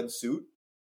wearing a red suit.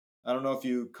 I don't know if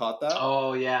you caught that.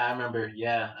 Oh yeah, I remember.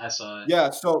 Yeah, I saw it.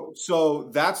 Yeah, so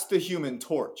that's the Human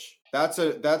Torch. That's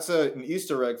an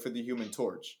Easter egg for the Human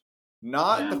Torch,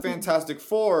 not the Fantastic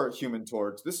Four Human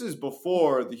Torch. This is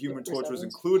before the Human Torch was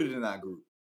included in that group,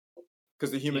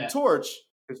 because the Human Torch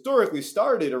historically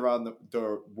started around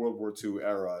the World War II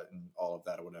era and all of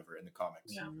that or whatever in the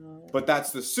comics. Yeah. But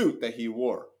that's the suit that he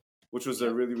wore, which was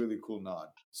a really, really cool nod.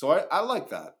 So I like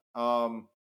that.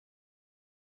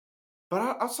 But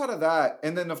outside of that,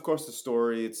 and then of course the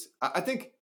story, I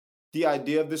think the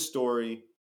idea of this story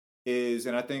is,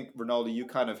 and I think Ronaldo, you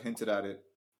kind of hinted at it,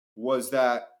 was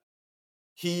that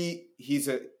he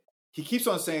keeps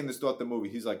on saying this throughout the movie.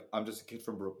 He's like, I'm just a kid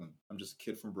from Brooklyn. I'm just a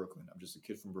kid from Brooklyn. I'm just a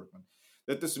kid from Brooklyn.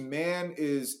 That this man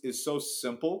is so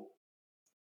simple,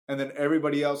 and then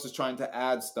everybody else is trying to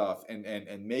add stuff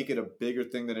and make it a bigger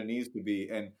thing than it needs to be.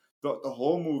 And the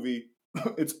whole movie,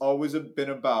 it's always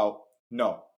been about,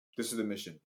 no, this is the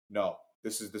mission. No,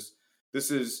 this is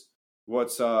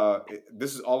what's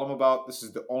this is all I'm about. This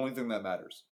is the only thing that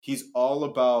matters. He's all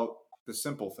about the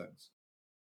simple things.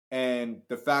 And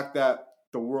the fact that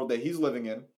the world that he's living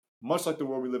in, much like the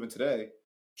world we live in today,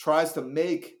 tries to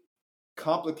make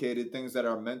complicated things that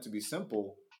are meant to be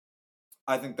simple,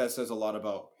 I think that says a lot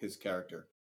about his character.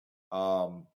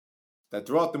 That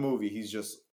throughout the movie, he's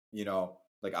just,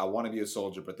 like, I want to be a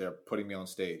soldier, but they're putting me on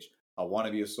stage. I want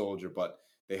to be a soldier, but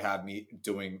they have me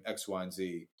doing X, Y, and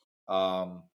Z.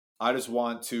 I just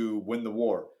want to win the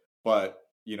war, but,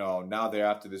 now they're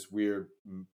after this weird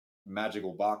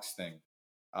magical box thing.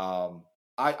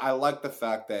 I like the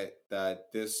fact that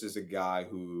this is a guy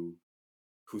who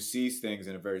sees things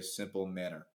in a very simple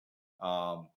manner.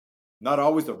 not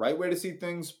always the right way to see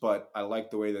things, but I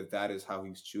like the way that is how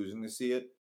he's choosing to see it,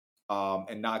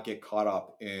 and not get caught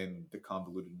up in the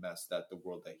convoluted mess that the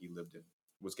world that he lived in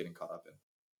was getting caught up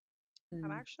in.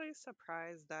 I'm actually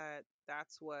surprised that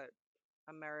that's what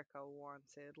America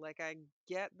wanted. Like, I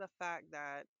get the fact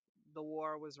that the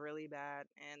war was really bad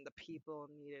and the people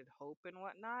needed hope and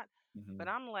whatnot, but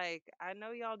I'm like, I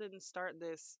know y'all didn't start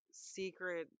this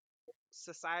secret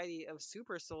society of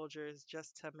super soldiers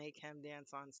just to make him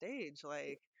dance on stage.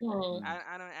 Like,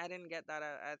 I didn't get that.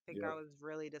 I think I was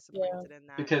really disappointed in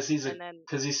that. Because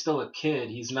he's still a kid.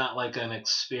 He's not like an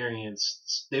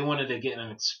experienced. They wanted to get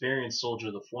an experienced soldier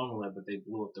of the formula, but they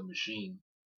blew up the machine,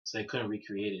 so they couldn't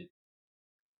recreate it.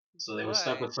 So they were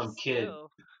stuck with some kid.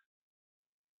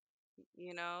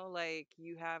 You know, like,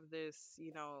 you have this,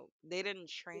 you know, they didn't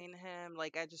train him.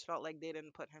 Like, I just felt like they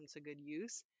didn't put him to good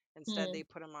use. Instead, they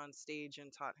put him on stage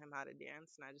and taught him how to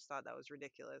dance. And I just thought that was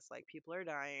ridiculous. Like, people are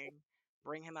dying.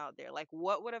 Bring him out there. Like,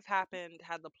 what would have happened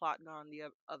had the plot gone the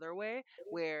other way,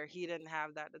 where he didn't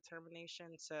have that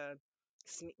determination to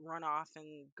run off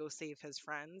and go save his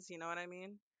friends? You know what I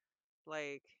mean?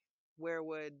 Like, where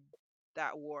would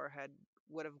that war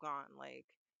would have gone? Like,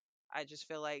 I just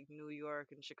feel like New York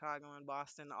and Chicago and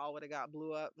Boston all would have got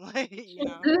blew up, like, you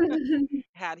know,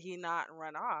 had he not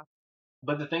run off.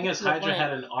 But the thing is, Hydra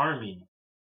had an army,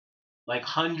 like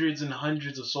hundreds and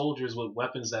hundreds of soldiers with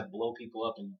weapons that blow people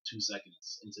up in 2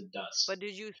 seconds into dust. But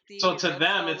did you see? So to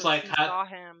them, it's like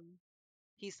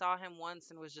he saw him once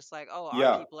and was just like, "Oh,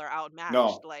 our people are outmatched."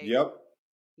 No. Like,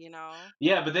 you know.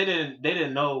 Yeah, but they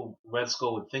didn't know Red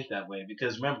Skull would think that way,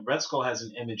 because remember, Red Skull has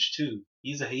an image too.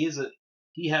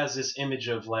 He has this image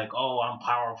of like, oh, I'm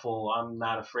powerful, I'm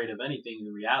not afraid of anything.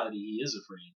 In reality, he is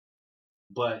afraid.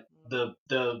 But the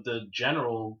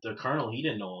general, the colonel, he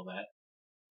didn't know all that.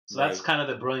 So that's kind of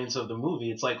the brilliance of the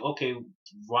movie. It's like, okay,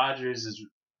 Rogers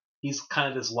he's kind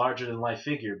of this larger than life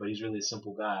figure, but he's really a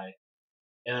simple guy.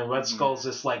 And then Red Skull's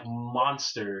this like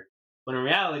monster, but in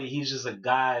reality, he's just a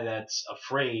guy that's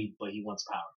afraid, but he wants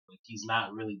power. Like, he's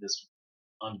not really this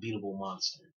unbeatable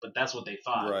monster. But that's what they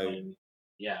thought. Right.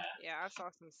 Yeah, I saw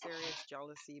some serious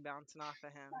jealousy bouncing off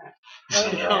of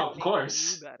him. Yeah, of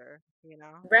course. You better, you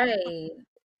know. Right.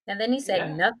 And then he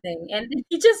said nothing, and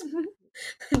he just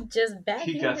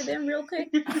backhanded him real quick.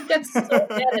 He got so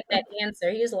mad at that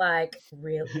answer. He's like,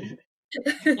 really?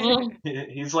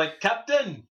 He's like,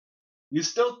 Captain, you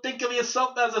still think of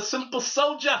yourself as a simple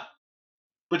soldier,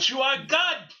 but you are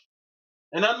God.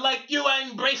 And unlike you, I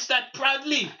embrace that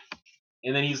proudly.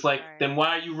 And then he's like, then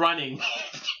why are you running?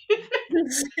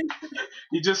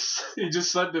 He just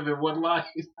said them in one line.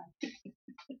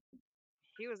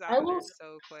 He was out there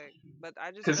so quick, but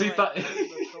I just feel like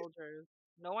the soldiers,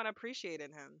 no one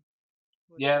appreciated him.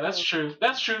 Yeah, that's true.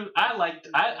 That's true.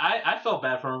 I felt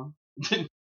bad for him.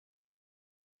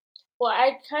 Well,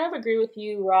 I kind of agree with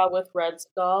you, Rob, with Red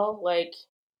Skull. Like,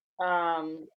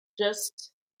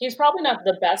 just he's probably not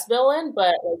the best villain,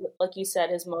 but like you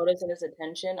said, his motives and his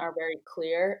intention are very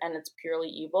clear, and it's purely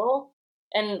evil.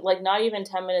 And like, not even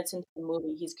 10 minutes into the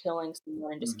movie, he's killing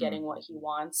someone and just getting what he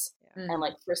wants, and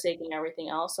like forsaking everything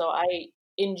else. So I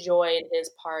enjoyed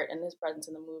his part and his presence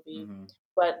in the movie,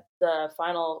 but the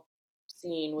final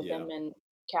scene with him and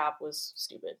Cap was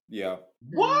stupid. Yeah.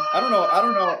 What? I don't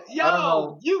know.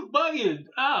 Yo, you bugging.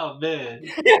 Oh, man.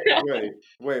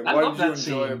 Wait. What did you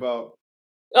enjoy about...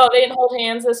 Oh, they didn't hold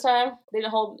hands this time? They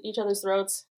didn't hold each other's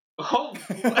throats? Oh.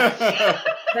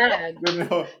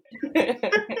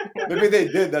 Maybe they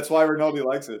did. That's why Rinaldi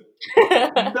likes it.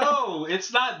 No,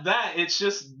 it's not that. It's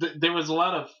just there was a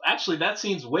lot of... Actually, that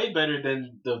scene's way better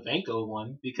than the Vanko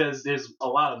one, because there's a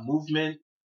lot of movement.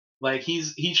 Like,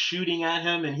 he's shooting at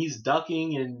him and he's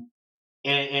ducking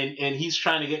and he's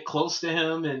trying to get close to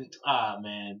him, and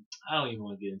man, I don't even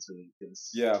want to get into it,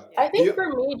 because I think for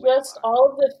me, just all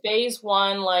of the phase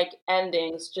 1 like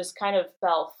endings just kind of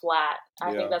fell flat.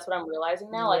 I think that's what I'm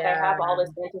realizing now. Like, I have all this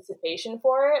anticipation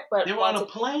for it, but they were on a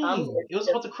plane. It was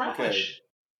about to crash.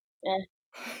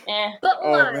 But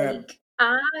like,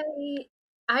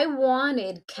 I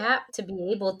wanted Cap to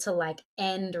be able to like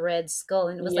end Red Skull,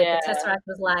 and it was like the Tesseract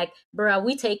was like, "Bro,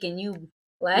 we taking you."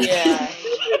 Like,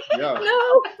 no, like,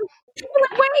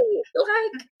 wait,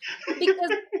 like,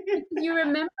 because you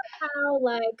remember how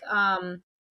like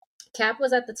Cap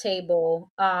was at the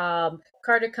table,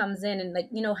 Carter comes in, and like,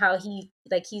 you know how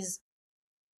he's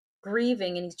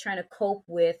grieving and he's trying to cope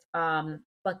with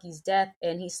Bucky's death,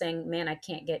 and he's saying, man, I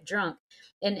can't get drunk.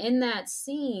 And in that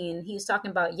scene, he was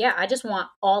talking about, I just want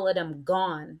all of them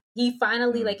gone. He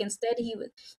finally, like, instead he was,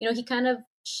 he kind of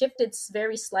shifted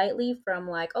very slightly from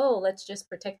like, oh, let's just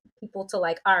protect people, to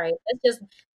like, all right, let's just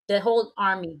the whole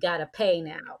army gotta pay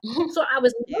now. So I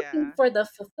was looking Yeah. for the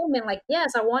fulfillment. Like,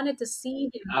 yes, I wanted to see him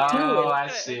do Oh, it. I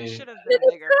It see. should have been a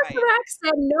Nigga bigger fight. Tesseract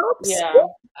said nope. Yeah,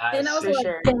 I And I was for see. like,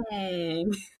 sure.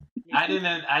 dang. I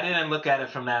didn't look at it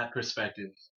from that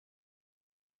perspective.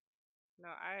 No,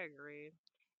 I agree.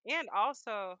 And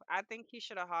also, I think he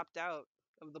should have hopped out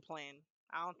of the plane.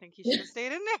 I don't think he should have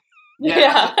stayed in there. Yeah,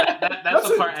 Yeah. that's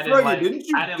the part I didn't Fergie, like. didn't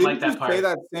you I didn't like that say part.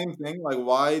 that same thing? Like,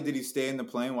 why did he stay in the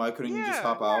plane? Why couldn't he just Yeah.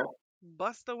 hop out?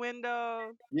 Bust the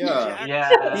window, Yeah, eject,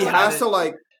 Yeah, he I has did. to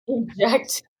like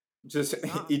Inject. just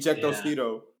something. eject those Yeah,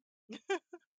 Tito.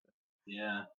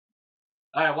 yeah.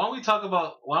 All right, why don't we talk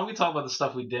about the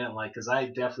stuff we didn't like? Because I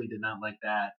definitely did not like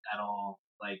that at all.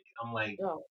 Like, I'm like,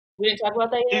 Oh, we didn't talk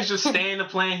about that he's yet. just staying in the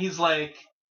plane. He's like,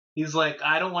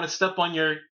 I don't want to step on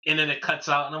your. And then it cuts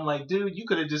out, and I'm like, dude, you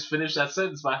could have just finished that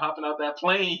sentence by hopping out that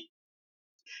plane,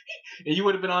 and you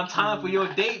would have been on time for your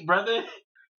date, brother.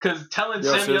 Because telling Yo,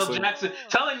 Samuel seriously. Jackson,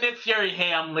 telling Nick Fury,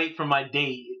 hey, I'm late for my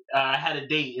date. I had a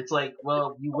date. It's like,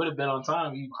 well, you would have been on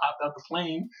time. You hopped out the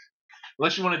plane.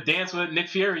 Unless you want to dance with Nick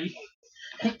Fury.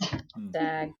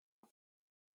 Dag.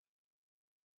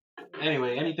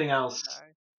 Anyway, anything else? Sorry.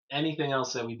 Anything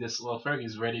else that we dis? Well,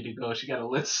 Fergie's ready to go. She got a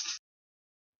list.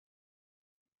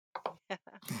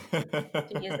 She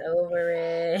is over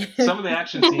it. Some of the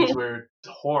action scenes were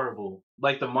horrible.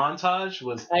 Like the montage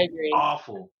was I agree.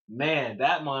 awful. Man,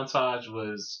 that montage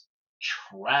was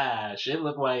trash. It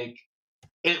looked like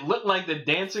the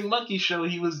dancing monkey show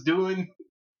he was doing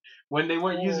when they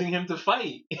weren't Oh. using him to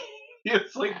fight.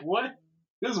 It's like, what?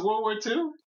 This is World War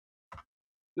II?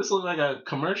 This looked like a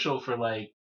commercial for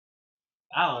like,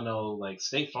 I don't know, like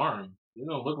State Farm. It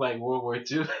don't look like World War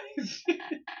II.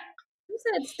 You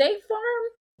said State Farm?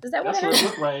 Is that what That's I what it heard?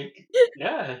 looked like.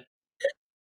 Yeah.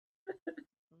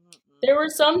 There were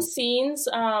some scenes,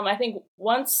 I think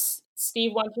once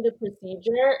Steve went through the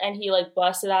procedure and he like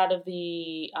busted out of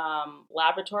the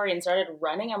laboratory and started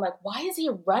running, I'm like, why is he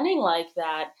running like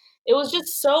that? It was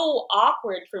just so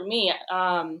awkward for me.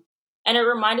 And it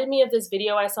reminded me of this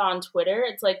video I saw on Twitter.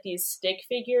 It's like these stick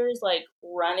figures like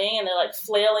running and they're like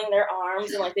flailing their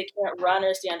arms and like they can't run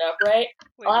or stand upright.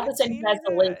 Wait, I'll have to what send you scene guys is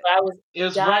the link, that? but I was It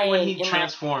was dying right when he in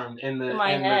transformed and in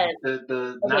my head.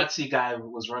 the Okay. Nazi guy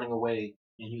was running away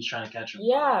and he was trying to catch him.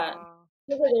 Yeah. Oh.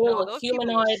 It was like a No, little those people were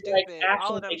humanoid like stupid. All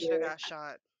action of them should have figure. got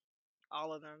shot.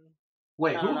 All of them.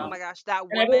 Wait, I don't who? Oh know. my gosh, that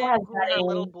And everyone woman has who her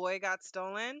little dying. boy got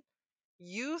stolen.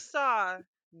 You saw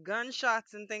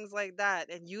gunshots and things like that,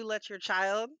 and you let your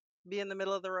child be in the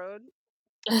middle of the road?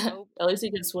 Nope. At least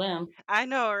he can swim. I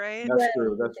know, right? That's Right,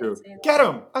 true. you That's can true. say that. Get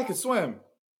him! I can swim.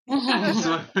 I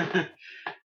just-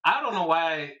 I don't know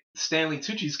why Stanley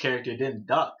Tucci's character didn't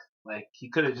duck. Like he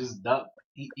could have just ducked.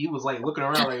 He was like looking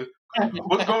around like,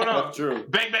 what's going on? That's true.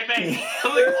 Bang, bang, bang.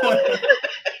 I'm like, what?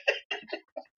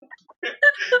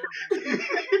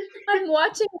 I'm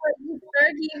watching what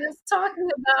Fergie was talking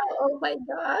about. Oh my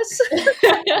gosh.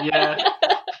 Yeah,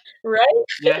 Right?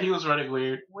 yeah, he was running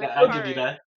weird. Which I'll give you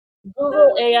part? that.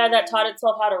 Google AI that taught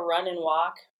itself how to run and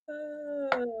walk.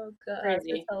 Oh gosh,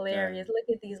 Crazy. it's hilarious.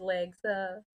 Look at these legs.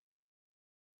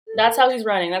 That's how he's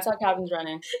running. That's how Calvin's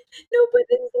running. No, but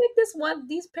it's like this one.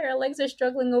 These pair of legs are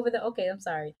struggling over the. Okay, I'm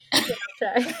sorry.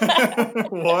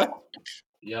 What?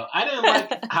 Yo, I didn't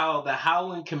like how the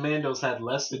Howling Commandos had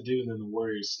less to do than the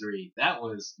Warriors 3. That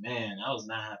was, man, I was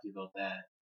not happy about that.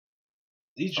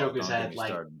 These Oh, jokers don't get had me like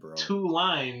started, bro. 2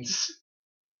 lines.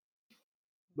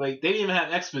 Like, they didn't even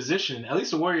have exposition. At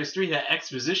least the Warriors 3 had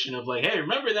exposition of like, hey,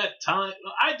 remember that time?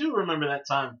 I do remember that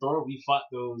time, Thor, we fought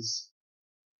those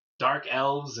Dark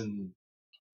Elves and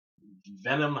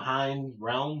Venomheim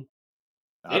realm.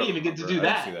 I They don't didn't even get to remember. do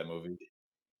I that. didn't see that movie.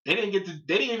 They didn't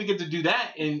even get to do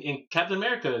that in Captain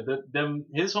America.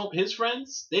 His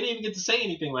friends, they didn't even get to say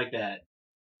anything like that.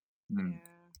 Hmm. Yeah.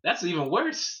 That's even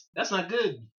worse. That's not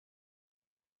good.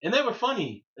 And they were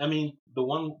funny. I mean,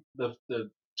 the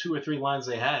 2 or 3 lines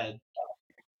they had,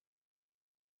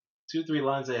 2 or 3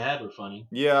 lines they had were funny.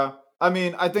 Yeah, I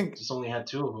mean, I think Just only had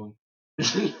 2 of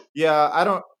them. yeah, I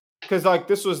don't because like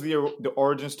this was the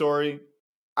origin story.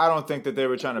 I don't think that they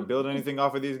were trying to build anything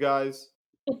off of these guys.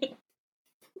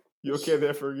 You okay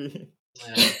there, Fergie?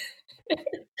 Yeah.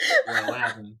 Well, what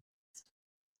happened?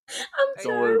 I'm Are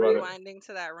Don't you worry about it. rewinding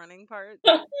to that running part?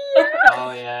 Yeah.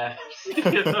 Oh yeah.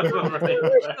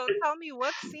 So tell me,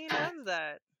 what scene was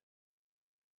that?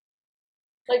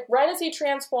 Like right as he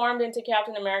transformed into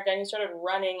Captain America and he started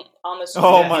running on the street.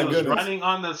 Oh Yeah, my he was goodness. running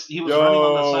on the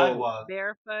sidewalk.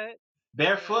 Barefoot?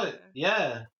 Barefoot.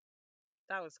 Yeah.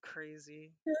 That was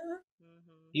crazy.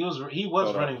 He was Hold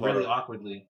on, running hold really on.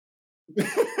 awkwardly.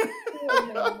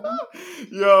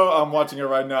 Yo, I'm watching it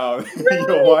right now.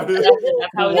 Yo, why That's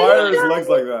how it are his is. legs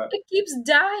like that? It keeps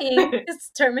dying. It's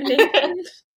termination.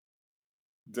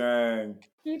 Dang,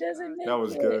 He doesn't make that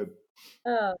was it. good.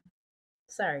 Oh,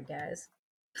 sorry, guys.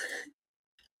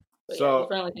 But So- yeah, he's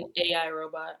running like an AI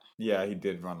robot. Yeah, he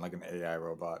did run like an AI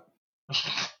robot.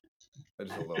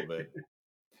 Just a little bit.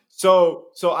 So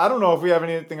I don't know if we have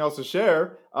anything else to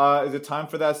share. Is it time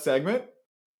for that segment?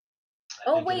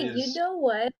 Oh, think it wait, you is. know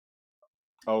what?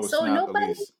 Oh, So snap, nobody-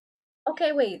 Elise.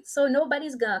 Okay, wait. So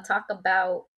nobody's gonna talk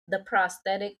about the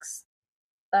prosthetics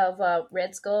of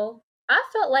Red Skull. I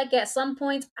felt like at some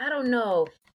points, I don't know,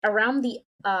 around the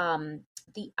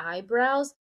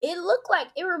eyebrows, it looked like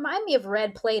it reminded me of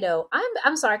red Play-Doh.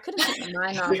 I'm sorry, I couldn't keep my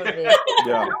mind off of it.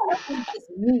 Yeah, I don't know if it's just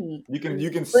me. you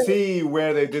can But- see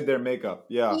where they did their makeup.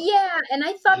 Yeah. Yeah, and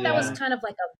I thought that was Yeah. kind of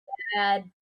like a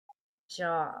bad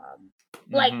job.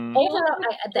 Like Mhm. overall,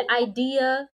 the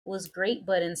idea was great,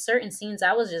 but in certain scenes,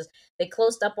 they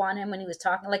closed up on him when he was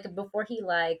talking, like before he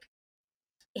like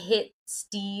hit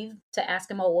Steve to ask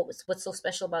him, "Oh, what's so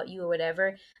special about you?" or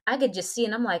whatever. I could just see,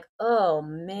 and I'm like, "Oh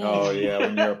man." Oh yeah,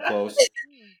 when you're up close.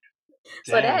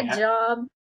 So that Dang, job,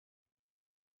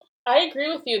 I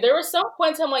agree with you. There were some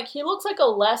points I'm like, he looks like a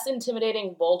less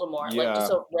intimidating Voldemort, Yeah. like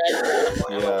just a red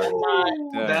Voldemort. I'm like,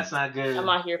 Ooh, Yeah. that's not good. I'm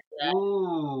not here for that.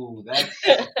 Ooh,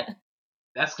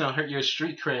 that's gonna hurt your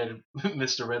street cred,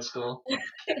 Mr. Red Skull.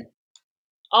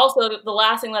 Also, the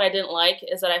last thing that I didn't like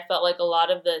is that I felt like a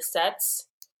lot of the sets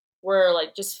were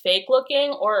like just fake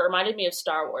looking, or it reminded me of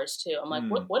Star Wars too. I'm like,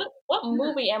 what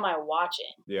movie am I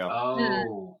watching? Yeah.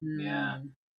 Oh, yeah, mm.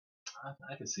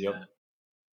 I can see Yep. that.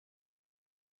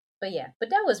 But yeah, but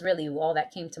that was really all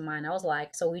that came to mind. I was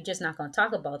like, so we're just not gonna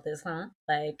talk about this, huh?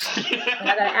 Like, we're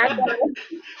not gonna act like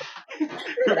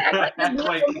we're gonna act like this dude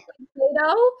Like from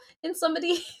Play-Doh in some of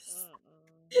these.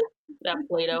 That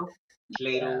Play-Doh.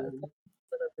 Play-Doh. A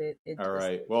little bit All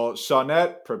right. interesting. Well,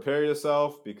 Shawnette, prepare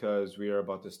yourself because we are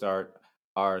about to start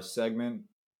our segment,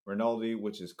 Rinaldi,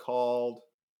 which is called.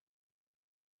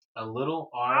 A little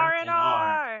R R and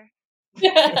R. He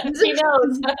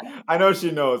knows. I know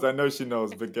she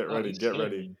knows. But get Oh, ready. you Get scared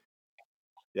ready. me.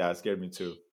 Yeah, it scared me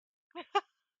too.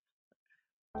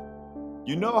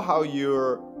 You know how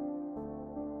you're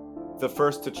the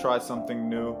first to try something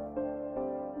new?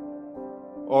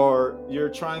 Or you're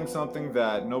trying something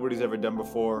that nobody's ever done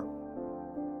before?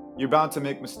 You're bound to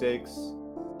make mistakes.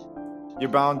 You're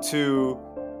bound to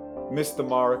miss the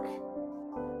mark.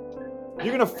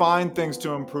 You're gonna find things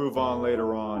to improve on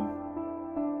later on.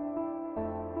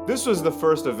 This was the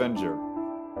first Avenger,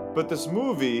 but this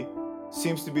movie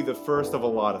seems to be the first of a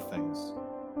lot of things.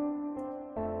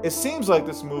 It seems like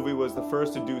this movie was the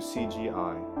first to do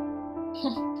CGI.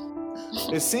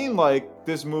 It seemed like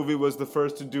this movie was the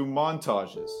first to do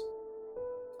montages.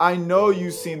 I know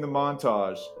you've seen the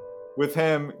montage with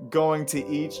him going to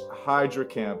each Hydra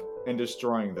camp and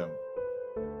destroying them.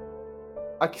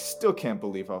 I still can't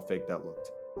believe how fake that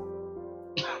looked.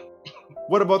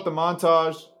 What about the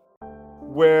montage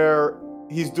where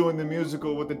he's doing the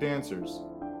musical with the dancers?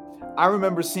 I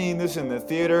remember seeing this in the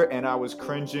theater and I was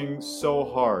cringing so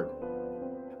hard.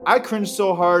 I cringed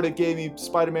so hard it gave me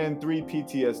Spider-Man 3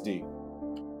 PTSD.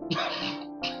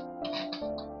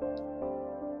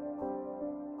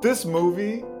 This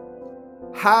movie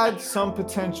had some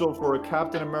potential for a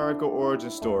Captain America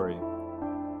origin story.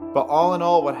 But all in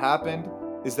all, what happened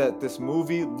is that this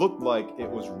movie looked like it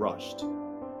was rushed.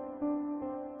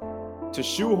 To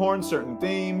shoehorn certain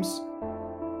themes,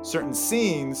 certain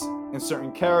scenes, and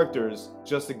certain characters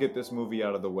just to get this movie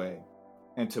out of the way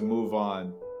and to move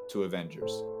on to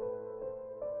Avengers.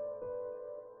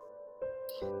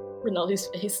 Rinaldi's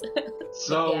face.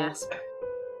 So Gasp.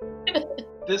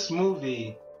 this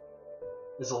movie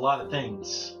is a lot of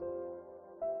things.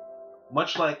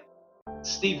 Much like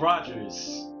Steve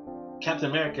Rogers, Captain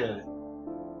America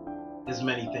is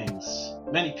many things.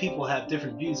 Many people have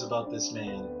different views about this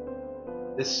man,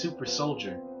 this super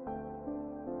soldier.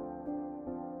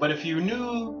 But if you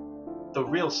knew the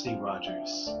real Steve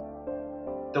Rogers,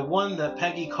 the one that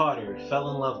Peggy Carter fell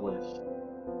in love with,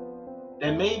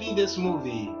 then maybe this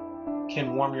movie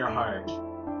can warm your heart,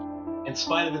 in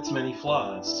spite of its many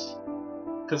flaws.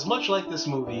 Because much like this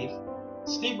movie,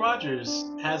 Steve Rogers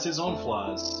has his own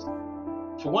flaws.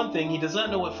 For one thing, he does not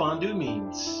know what fondue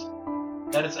means.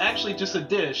 That it's actually just a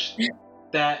dish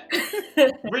that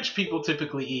rich people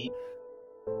typically eat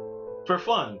for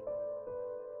fun.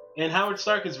 And Howard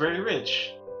Stark is very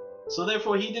rich. So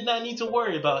therefore, he did not need to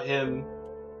worry about him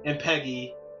and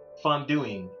Peggy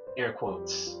fondueing, air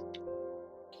quotes.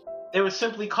 They were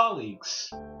simply colleagues.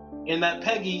 In that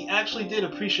Peggy actually did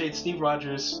appreciate Steve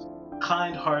Rogers'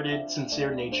 kind-hearted,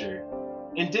 sincere nature.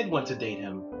 and did want to date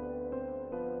him,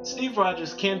 Steve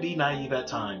Rogers can be naive at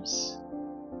times.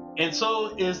 And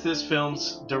so is this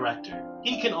film's director.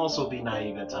 He can also be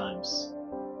naive at times.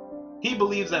 He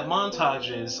believes that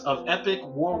montages of epic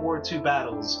World War II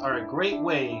battles are a great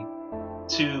way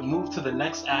to move to the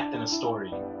next act in a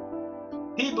story.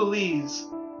 He believes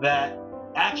that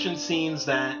action scenes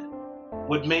that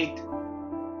would make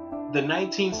the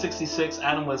 1966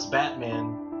 Adam West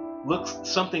Batman look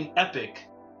something epic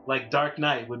like Dark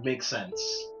Knight would make sense.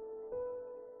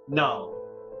 No,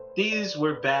 these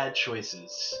were bad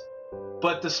choices.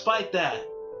 But despite that,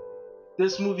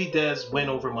 this movie does win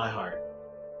over my heart.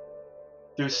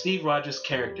 Through Steve Rogers'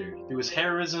 character, through his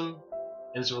heroism,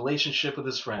 and his relationship with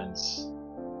his friends.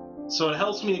 So it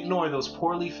helps me ignore those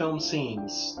poorly filmed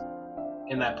scenes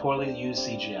and that poorly used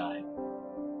CGI.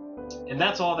 And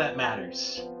that's all that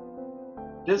matters.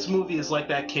 This movie is like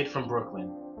that kid from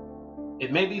Brooklyn.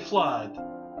 It may be flawed,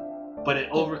 but it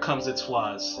overcomes its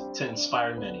flaws to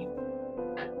inspire many.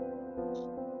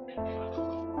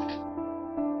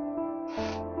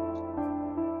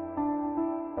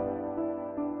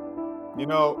 You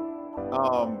know,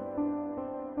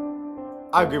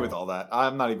 I agree with all that.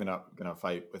 I'm not even gonna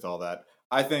fight with all that.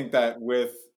 I think that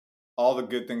with all the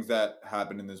good things that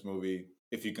happen in this movie,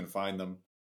 if you can find them,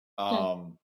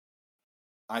 um,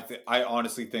 I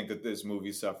honestly think that this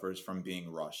movie suffers from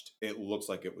being rushed. It looks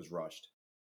like it was rushed.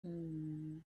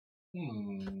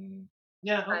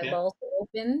 Yeah, okay. Eyeballs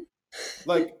open.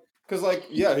 Like, cause like,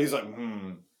 yeah, he's like,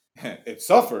 it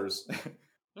suffers.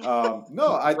 No,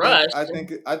 I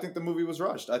think the movie was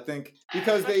rushed. I think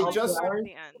because they Especially just towards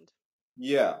the end.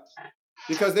 yeah,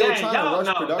 because they were trying to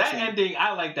rush production. That ending,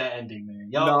 I like that ending, man.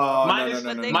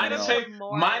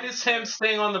 Minus him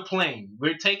staying on the plane.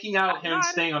 We're taking out him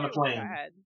staying on the plane.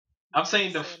 I'm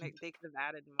saying they could have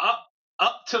added more.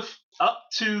 up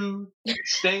to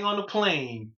staying on the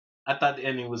plane. I thought the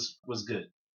ending was good.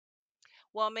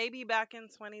 Well, maybe back in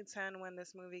 2010 when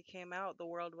this movie came out, the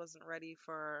world wasn't ready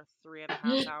for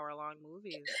 3.5 hour long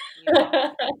movies. You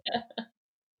know?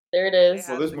 There it is.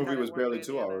 Well, this movie was barely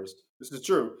 2 hours. This is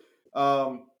true.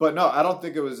 But no, I don't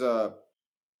think it was a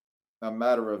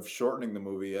matter of shortening the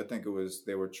movie. I think it was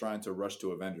they were trying to rush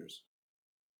to Avengers.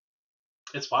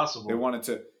 It's possible. They wanted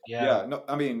to. Yeah. No,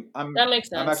 I mean, that makes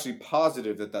sense. I'm actually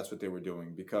positive that that's what they were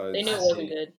doing because they knew it wasn't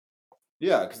good.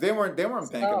 Yeah, because they weren't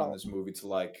banking on this movie to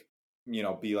like,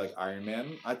 be like Iron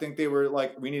Man. I think they were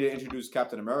like, we need to introduce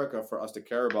Captain America for us to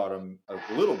care about him a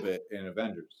little bit in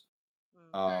Avengers.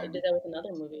 They did that with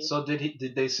another movie. So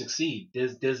did they succeed?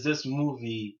 Does this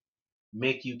movie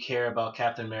make you care about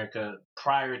Captain America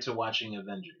prior to watching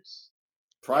Avengers?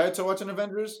 Prior to watching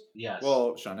Avengers? Yes.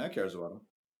 Well, Shanae cares about him.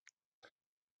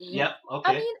 Yep.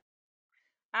 Okay. I mean,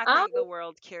 I think the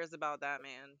world cares about that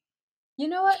man. You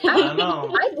know what? I don't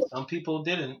know. Some people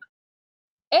didn't.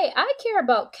 Hey, I care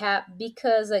about Cap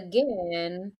because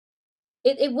again,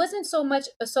 it wasn't so much.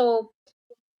 So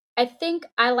I think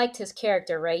I liked his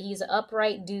character, right? He's an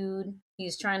upright dude.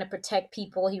 He's trying to protect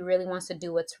people. He really wants to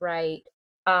do what's right.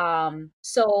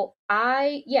 So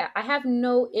I have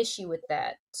no issue with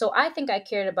that. So I think I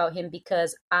cared about him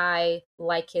because I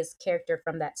like his character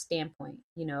from that standpoint,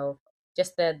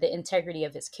 just the integrity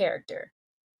of his character.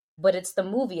 But it's the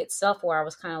movie itself where I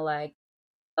was kind of like,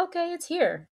 okay, it's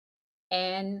here.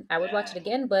 And I would watch it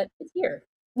again, but it's here.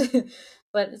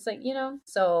 But it's like,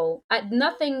 so I have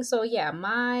nothing.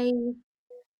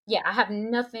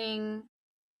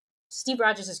 Steve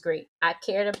Rogers is great. I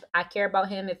care about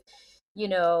him. If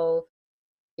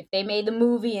they made the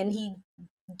movie and he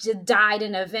just died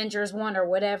in Avengers 1 or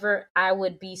whatever, I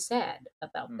would be sad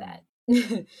about that.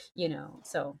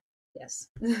 So yes.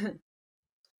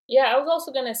 Yeah, I was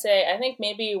also going to say, I think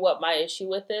maybe what my issue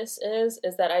with this is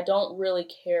that I don't really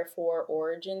care for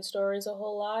origin stories a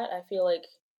whole lot. I feel like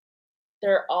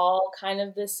they're all kind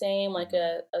of the same, like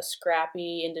a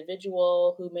scrappy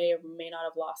individual who may or may not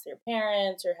have lost their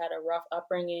parents or had a rough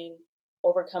upbringing,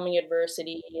 overcoming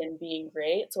adversity and being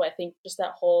great. So I think just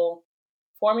that whole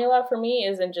formula for me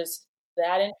isn't just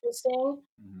that interesting.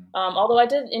 Although I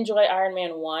did enjoy Iron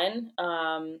Man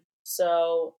 1.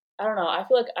 So I don't know. I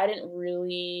feel like I didn't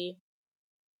really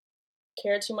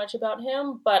care too much about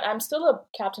him, but I'm still a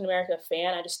Captain America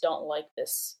fan. I just don't like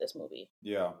this movie.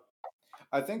 Yeah.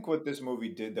 I think what this movie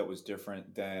did that was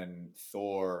different than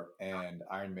Thor and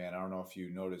Iron Man, I don't know if you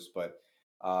noticed, but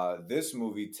this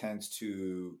movie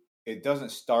it doesn't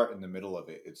start in the middle of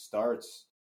it. It starts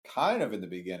kind of in the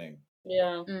beginning.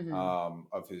 Yeah.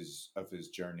 Of his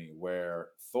journey, where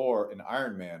Thor and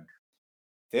Iron Man,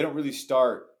 they don't really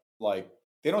start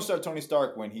they don't start Tony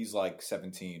Stark when he's like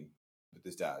 17 with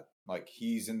his dad. Like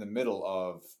he's in the middle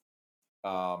of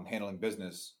handling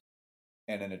business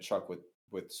and in a truck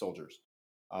with soldiers.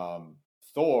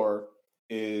 Thor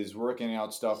is working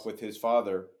out stuff with his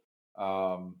father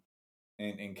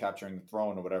in capturing the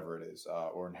throne or whatever it is,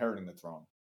 or inheriting the throne.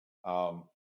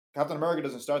 Captain America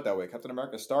doesn't start that way. Captain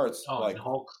America starts and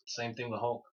Hulk, same thing with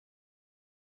Hulk.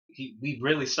 We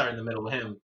really start in the middle of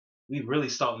him. We really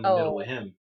start in the middle with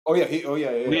him. Oh yeah,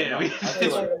 No, we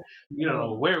don't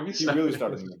know where we started. He really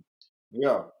started.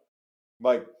 Yeah,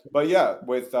 but yeah,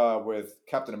 with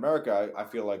Captain America, I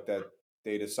feel like that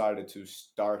they decided to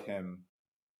start him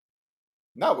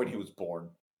not when he was born,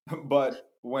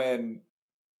 but when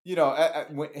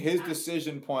when his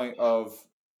decision point of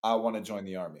I want to join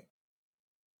the army.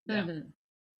 Yeah.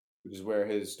 Which is where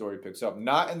his story picks up.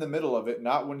 Not in the middle of it,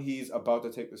 not when he's about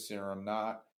to take the serum,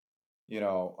 not, I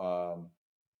don't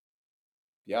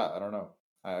know.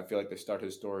 I feel like they start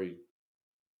his story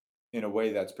in a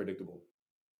way that's predictable.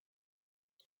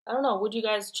 I don't know. Would you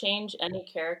guys change any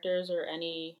characters or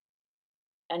any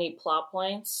plot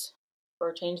points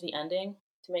or change the ending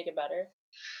to make it better?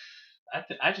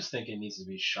 I just think it needs to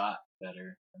be shot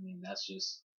better. I mean, that's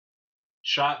just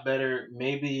shot better.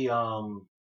 Maybe I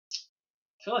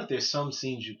feel like there's some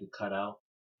scenes you could cut out,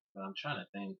 but I'm trying to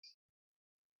think.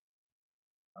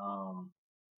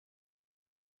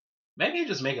 Maybe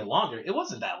just make it longer. It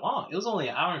wasn't that long. It was only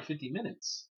an hour and 50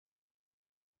 minutes.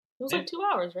 It was like 2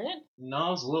 hours, right? No,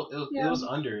 it was a little. It was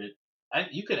under it.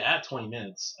 You could add 20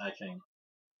 minutes, I think,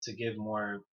 to give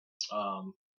more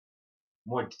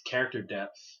character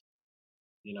depth.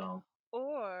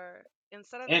 Or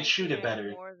instead of and shoot it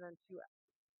better.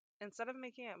 Instead of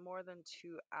making it more than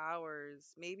 2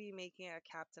 hours, maybe making it a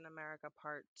Captain America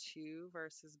Part 2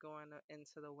 versus going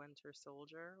into the Winter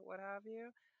Soldier, what have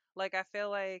you. Like, I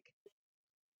feel like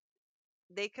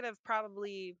they could have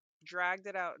probably dragged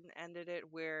it out and ended it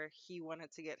where he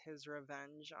wanted to get his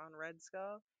revenge on Red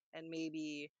Skull and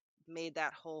maybe made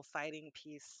that whole fighting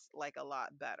piece like a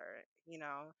lot better,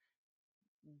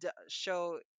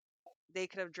 show they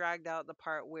could have dragged out the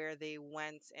part where they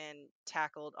went and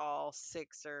tackled all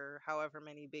 6 or however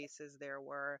many bases there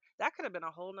were. That could have been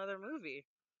a whole nother movie.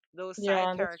 Those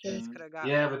side characters could have got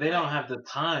Yeah, but they don't have the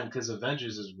time because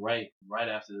Avengers is right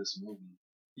after this movie.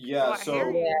 Yeah, I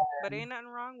hear you, but ain't nothing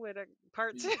wrong with a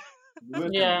part 2.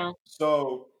 Yeah.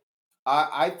 So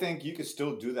I think you could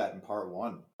still do that in part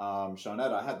 1.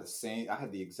 Shawnette, I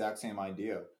had the exact same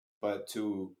idea, but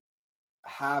to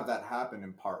have that happen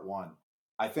in part 1,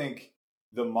 I think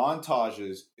the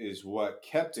montages is what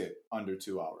kept it under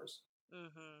 2 hours.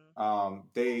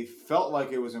 They felt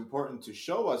like it was important to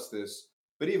show us this,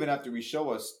 but even after we show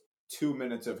us 2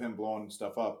 minutes of him blowing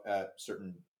stuff up at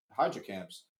certain Hydra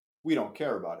camps, we don't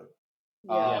care about it.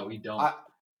 Yeah, we don't.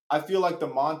 I feel like the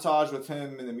montage with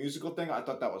him in the musical thing, I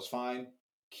thought that was fine.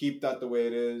 Keep that the way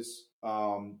it is.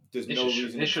 There's no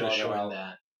reason they should have shortened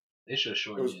that. They should have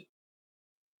shortened it.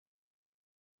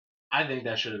 I think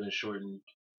that should have been shortened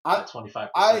by 25%.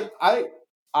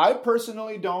 I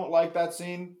personally don't like that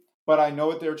scene, but I know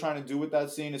what they were trying to do with that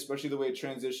scene, especially the way it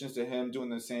transitions to him doing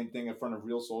the same thing in front of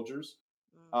real soldiers.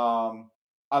 I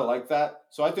like that.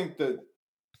 So I think that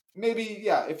maybe,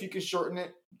 yeah, if you can shorten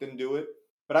it, then do it.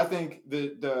 But I think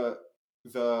the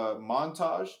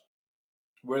montage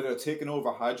where they're taking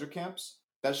over Hydra camps,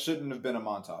 that shouldn't have been a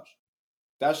montage.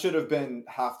 That should have been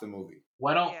half the movie.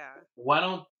 Why don't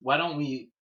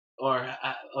we?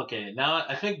 Okay, now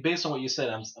I think based on what you said,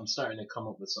 I'm starting to come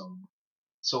up with something.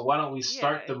 So why don't we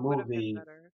start the movie?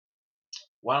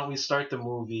 Why don't we start the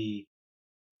movie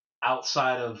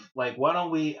outside of why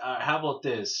don't we? How about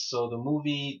this? So the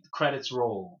movie credits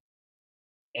roll,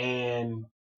 and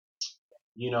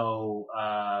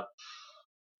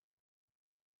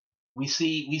we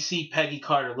see Peggy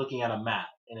Carter looking at a map,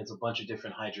 and it's a bunch of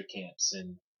different Hydra camps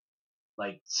and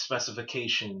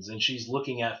specifications, and she's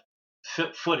looking at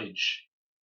footage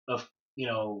of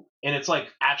and it's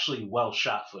actually well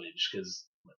shot footage because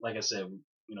like I said,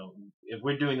 if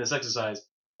we're doing this exercise,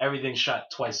 everything's shot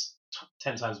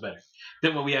 10 times better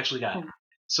than what we actually got.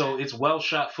 So it's well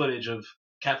shot footage of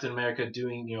Captain America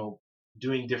doing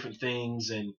different things,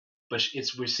 but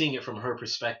we're seeing it from her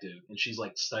perspective, and she's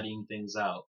studying things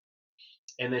out,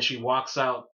 and then she walks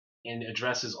out and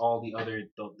addresses all the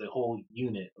whole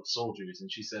unit of soldiers,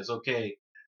 and she says, okay,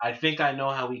 I think I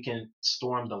know how we can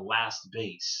storm the last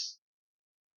base.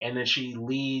 And then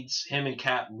him and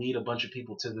Cap lead a bunch of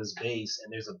people to this base,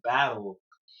 and there's a battle,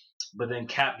 but then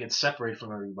Cap gets separated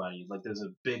from everybody. There's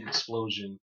a big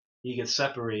explosion. He gets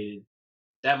separated.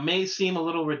 That may seem a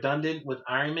little redundant with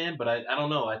Iron Man, but I don't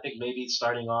know. I think maybe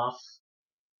starting off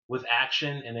with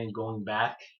action and then going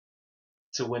back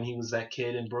to when he was that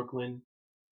kid in Brooklyn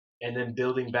and then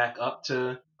building back up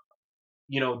to,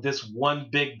 this one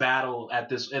big battle at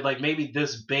this, and like maybe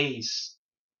this base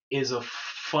is a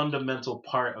fundamental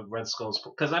part of Red Skull's,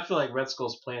 because I feel like Red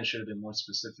Skull's plan should have been more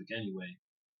specific anyway.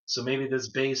 So maybe this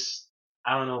base,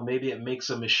 I don't know, maybe it makes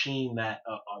a machine that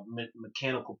a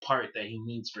mechanical part that he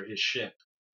needs for his ship.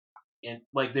 And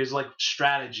like there's like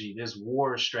strategy, there's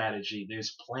war strategy,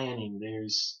 there's planning,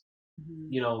 there's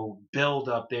build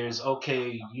up, there's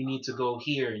okay, you need to go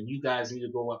here and you guys need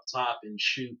to go up top and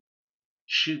shoot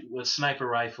with sniper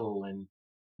rifle, and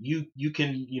you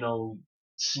can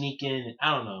sneak in.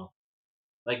 I don't know.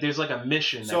 Like there's like a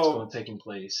mission that's going to taking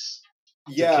place.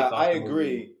 Yeah, I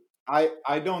agree.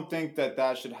 I don't think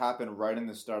that should happen right in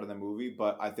the start of the movie,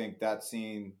 but I think that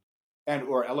scene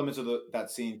or elements of that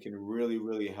scene can really,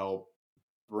 really help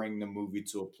bring the movie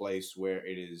to a place where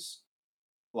it is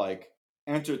like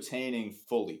entertaining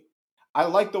fully. I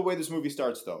like the way this movie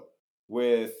starts though.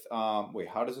 With wait,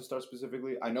 how does it start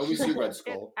specifically? I know we see Red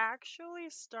Skull. It actually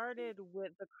started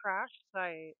with the crash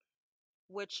site,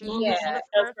 which is Yeah, this is the that's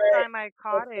first right. time I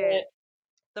caught That's it. right.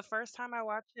 The first time I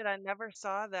watched it, I never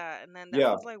saw that, and then I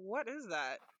Yeah, was like, "What is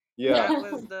that?" yeah.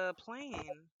 That was the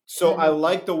plane. So I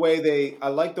like the way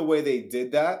they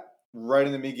did that right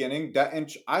in the beginning.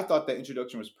 I thought that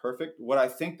introduction was perfect. What I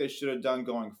think they should have done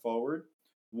going forward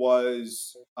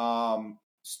was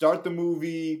start the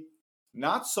movie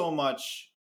not so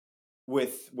much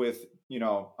with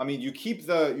I mean you keep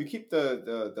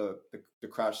the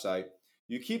crash site,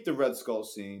 you keep the Red Skull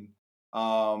scene,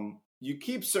 you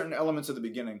keep certain elements at the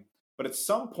beginning, but at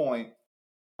some point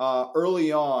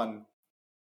early on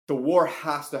the war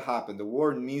has to happen. The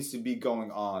war needs to be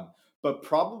going on. But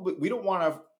probably we don't want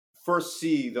to first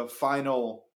see the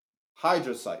final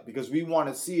Hydra site because we want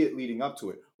to see it leading up to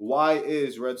it. Why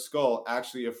is Red Skull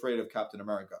actually afraid of Captain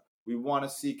America? We want to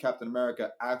see Captain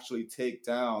America actually take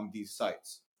down these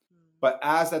sites. But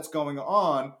as that's going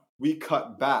on, we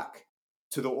cut back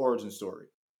to the origin story.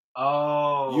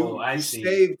 Oh, I see.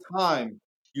 Save time.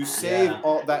 You save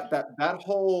all that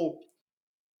whole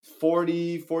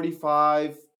 40,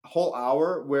 45 whole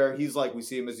hour where he's like, we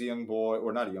see him as a young boy,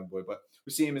 or not a young boy, but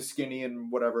we see him as skinny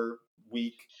and whatever,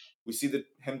 weak. We see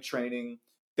him training.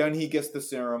 Then he gets the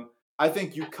serum. I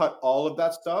think you cut all of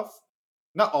that stuff.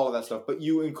 Not all of that stuff, but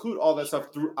you include all that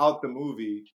stuff throughout the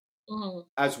movie,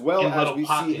 as well as we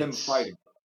see him fighting.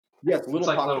 Yes,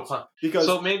 little pockets. Because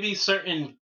so maybe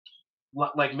certain,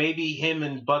 like maybe him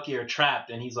and Bucky are trapped,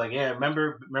 and he's like, "Yeah,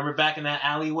 remember back in that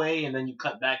alleyway," and then you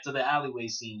cut back to the alleyway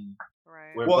scene.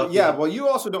 Right. Well, you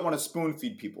also don't want to spoon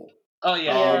feed people. Oh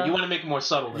yeah. You want to make it more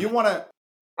subtle. You want to.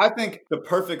 I think the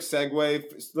perfect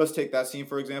segue. Let's take that scene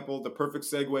for example. The perfect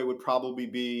segue would probably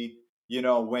be,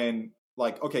 when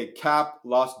like, okay, Cap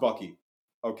lost Bucky,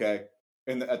 okay,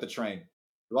 at the train,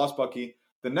 lost Bucky.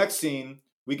 The next scene,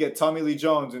 we get Tommy Lee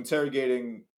Jones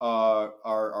interrogating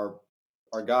our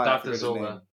guy, Dr.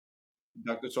 Zola.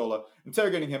 Dr. Zola,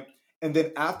 interrogating him, and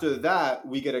then after that,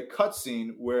 we get a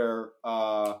cutscene where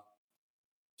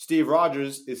Steve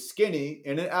Rogers is skinny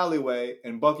in an alleyway,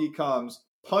 and Bucky comes,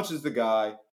 punches the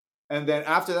guy, and then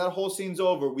after that whole scene's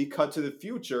over, we cut to the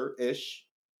future-ish,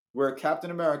 where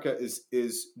Captain America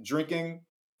is drinking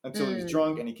until he's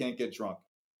drunk and he can't get drunk.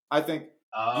 I think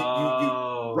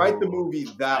you write the movie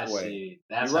that way.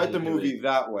 You write the movie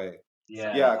that way.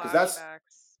 Yeah, because that's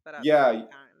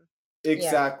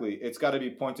exactly. It's got to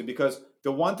be pointed because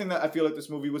the one thing that I feel like this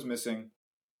movie was missing,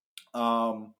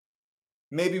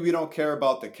 maybe we don't care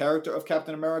about the character of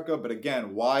Captain America, but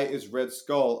again, why is Red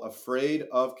Skull afraid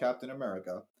of Captain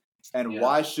America? And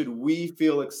why should we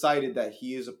feel excited that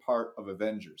he is a part of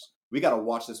Avengers? We got to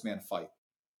watch this man fight.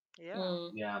 Yeah.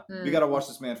 We got to watch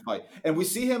this man fight. And we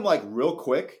see him like real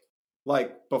quick,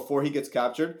 like before he gets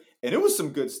captured. And it was some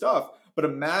good stuff. But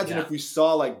imagine if we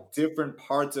saw like different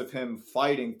parts of him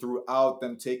fighting throughout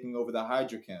them taking over the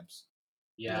Hydra camps.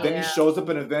 Yeah. Then he shows up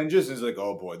in Avengers and is like,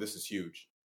 oh boy, this is huge.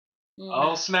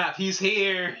 Oh snap, he's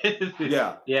here.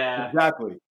 Yeah.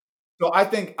 Exactly. So I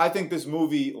think this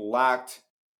movie lacked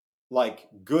like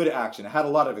good action. It had a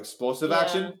lot of explosive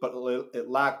action, but it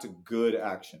lacked good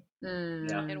action.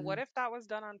 And what if that was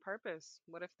done on purpose?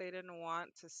 What if they didn't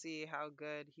want to see how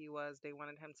good he was? They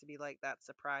wanted him to be like that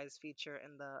surprise feature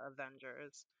in the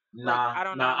Avengers. Nah, I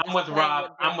don't know. I'm with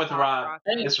Rob.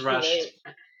 It's rushed.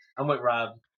 I'm with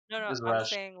Rob. No, I'm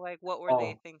saying like, what were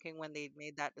they thinking when they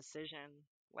made that decision?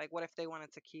 Like, what if they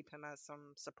wanted to keep him as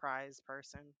some surprise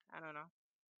person? I don't know.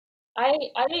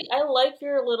 I like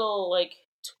your little like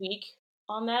tweak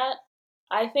on that.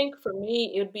 I think for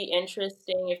me it would be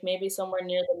interesting if maybe somewhere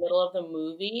near the middle of the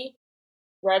movie,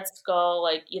 Red Skull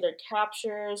like either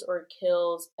captures or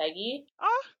kills Peggy.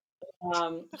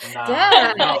 Nah,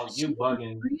 Dad, yo, she you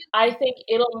bugging. I think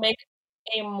it'll make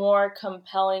a more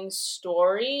compelling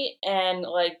story and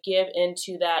like give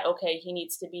into that, okay, he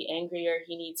needs to be angrier,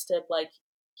 he needs to like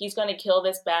he's gonna kill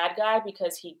this bad guy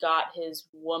because he got his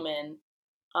woman.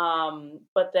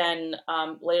 But then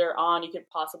later on you could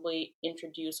possibly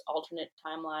introduce alternate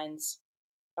timelines,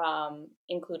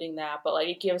 including that. But like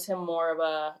it gives him more of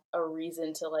a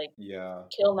reason to like Yeah.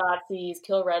 kill Nazis,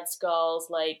 kill Red Skulls,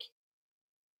 like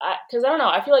because I don't know,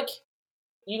 I feel like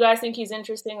you guys think he's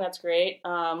interesting. That's great.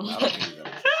 I don't think he's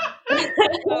that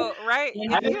interesting. So, right,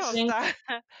 You if you don't think-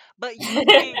 stop, but you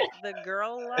think the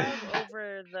girl love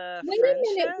over the Wait a minute,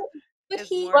 friendship but is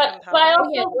he. more but I compelling? Oh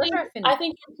yeah, also let think her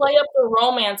finish. you play up the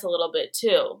romance a little bit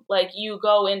too. Like you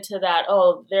go into that.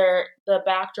 Oh, the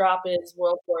backdrop is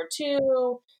World War II.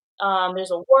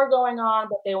 There's a war going on,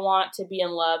 but they want to be in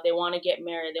love. They want to get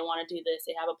married. They want to do this.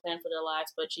 They have a plan for their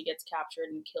lives, but she gets captured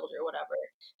and killed or whatever.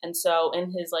 And so,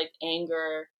 in his like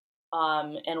anger,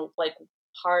 and like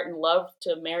heart and love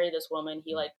to marry this woman,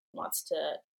 he like wants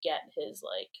to get his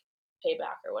like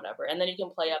payback or whatever. And then you can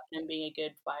play up him being a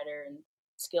good fighter and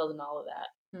skilled and all of that.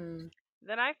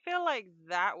 Then I feel like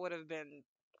that would have been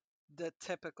the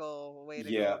typical way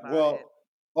to go Yeah, about it. well,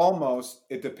 almost.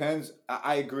 It depends.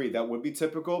 I agree. That would be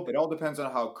typical, but it all depends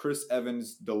on how Chris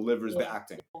Evans delivers the Yeah.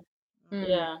 acting.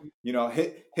 Yeah. You know,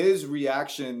 his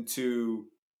reaction to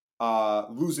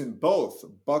losing both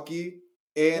Bucky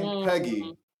and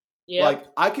Peggy. Yep. Like,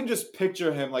 I can just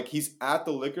picture him like he's at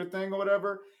the liquor thing or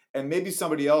whatever, and maybe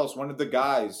somebody else, one of the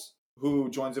guys who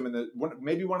joins him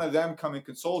maybe one of them come and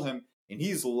console him, and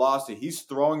he's lost it. He's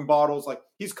throwing bottles, like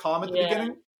he's calm at the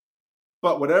beginning,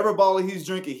 but whatever bottle he's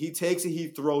drinking, he takes it, he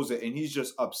throws it, and he's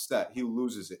just upset. He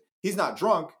loses it. He's not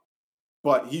drunk,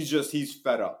 but he's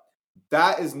fed up.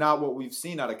 That is not what we've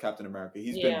seen out of Captain America.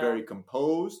 He's been very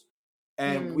composed,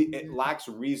 and it lacks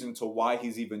reason to why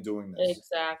he's even doing this.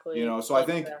 Exactly. You know, so I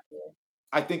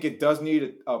think it does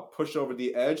need a push over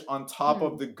the edge on top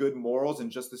of the good morals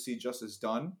and just to see justice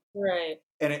done. Right.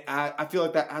 And I feel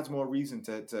like that adds more reason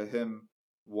to him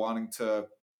wanting to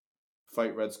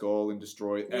fight Red Skull and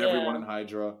destroy everyone in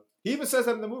Hydra. He even says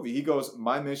that in the movie. He goes,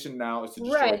 "My mission now is to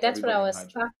destroy Right, that's what I everybody was in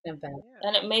Hydra." talking about. Yeah.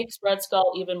 And it makes Red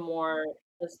Skull even more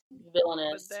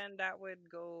villainous. But then that would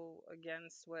go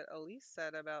against what Elise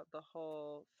said about the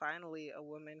whole finally a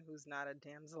woman who's not a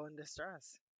damsel in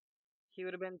distress. He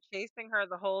would have been chasing her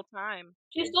the whole time.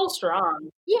 She's still strong.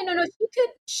 Yeah, no,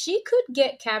 she could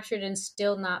get captured and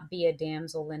still not be a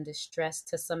damsel in distress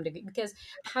to some degree. Because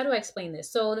how do I explain this?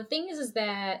 So the thing is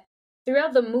that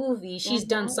throughout the movie, she's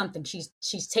done something.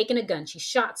 She's taken a gun. She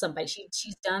shot somebody.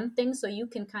 She's done things. So you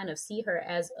can kind of see her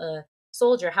as a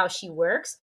soldier, how she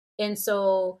works. And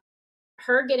so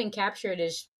her getting captured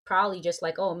is probably just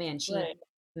like, oh man, she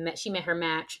met her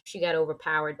match. She got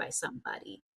overpowered by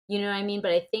somebody. You know what I mean?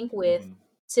 But I think with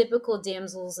typical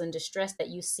damsels in distress that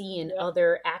you see in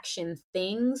other action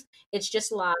things, it's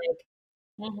just like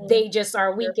they just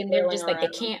are weak and they're just like they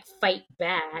can't fight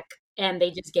back and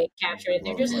they just get captured and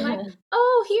they're just like,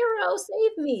 oh, hero,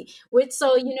 save me.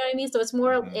 So you know what I mean? So it's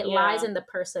more it lies in the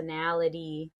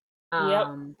personality,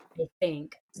 I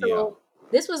think. So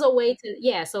this was a way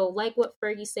to so like what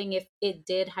Fergie's saying, if it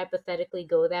did hypothetically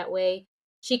go that way,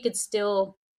 she could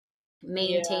still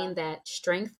maintain that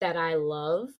strength that I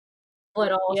love,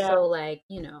 but also like,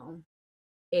 you know,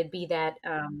 it'd be that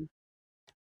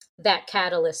that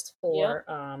catalyst for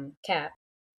Cap.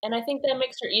 And I think that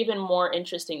makes her even more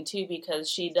interesting too, because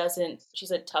she's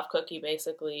a tough cookie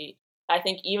basically. I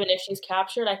think even if she's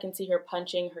captured, I can see her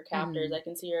punching her captors. I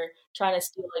can see her trying to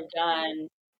steal a gun,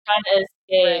 trying to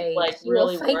escape, like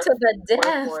really fight to the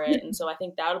death for it. And so I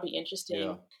think that'll be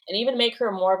interesting, and even make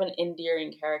her more of an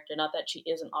endearing character. Not that she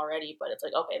isn't already, but it's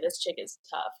like, okay, this chick is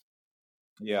tough.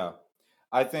 Yeah,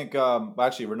 I think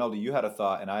actually, Rinaldi, you had a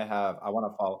thought, and I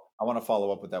want to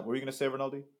follow up with that. What were you going to say,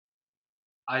 Rinaldi?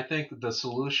 I think the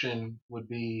solution would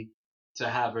be to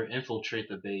have her infiltrate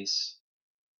the base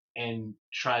and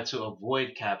try to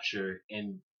avoid capture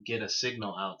and get a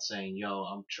signal out saying,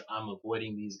 "Yo, I'm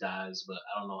avoiding these guys, but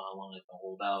I don't know how long I can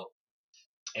hold out,"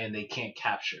 and they can't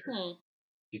capture her.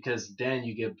 Because then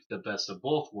you get the best of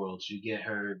both worlds. You get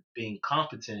her being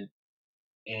competent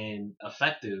and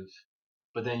effective,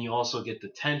 but then you also get the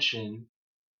tension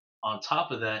on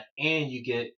top of that, and you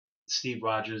get Steve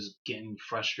Rogers getting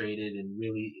frustrated and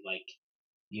really like,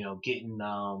 you know, getting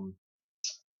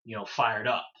fired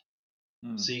up.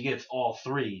 So you get all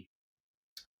three.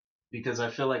 Because I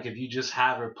feel like if you just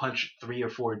have her punch 3 or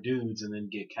 4 dudes and then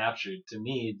get captured, to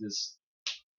me,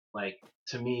 Like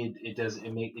to me, it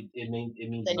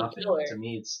means Then you nothing. kill her. To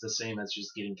me, it's the same as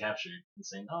just getting captured and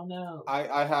saying, "Oh no."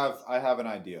 I have an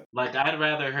idea. Like I'd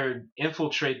rather her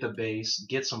infiltrate the base,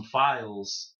 get some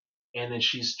files, and then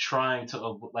she's trying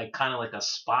to like kind of like a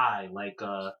spy, like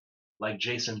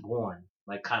Jason Bourne,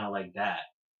 like kind of like that.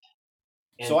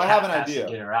 And So I have Cap an has to idea.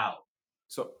 get her out.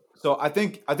 So I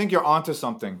think you're onto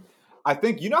something. I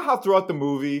think you know how throughout the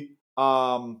movie,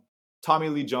 Tommy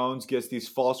Lee Jones gets these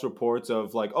false reports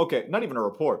of like, okay, not even a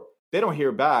report. They don't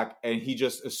hear back, and he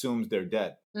just assumes they're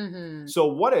dead. Mm-hmm. So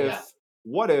what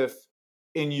if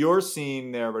in your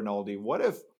scene there, Rinaldi, what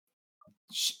if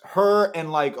her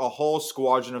and like a whole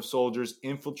squadron of soldiers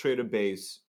infiltrate a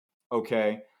base,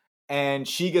 okay, and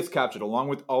she gets captured along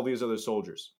with all these other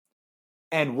soldiers,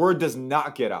 and word does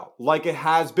not get out like it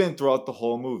has been throughout the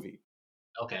whole movie.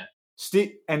 Okay.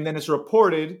 And then it's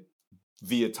reported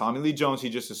via Tommy Lee Jones. He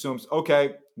just assumes,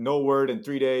 okay, no word in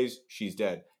 3 days, she's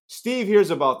dead. Steve hears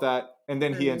about that, and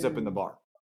then he ends up in the bar.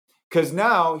 Because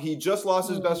now he just lost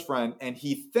his best friend, and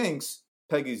he thinks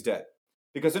Peggy's dead.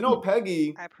 Because I know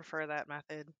Peggy. I prefer that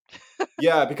method.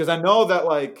 Yeah, because I know that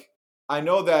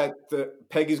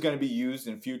Peggy's going to be used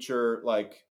in future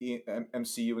like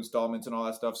MCU installments and all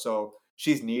that stuff. So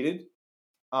she's needed.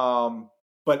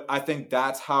 But I think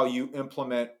that's how you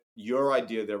implement your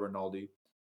idea there, Rinaldi.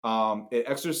 It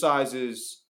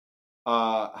exercises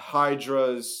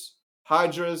Hydra's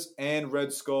and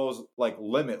Red Skull's like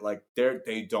limit. Like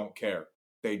they don't care.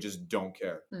 They just don't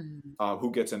care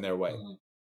who gets in their way. Mhm.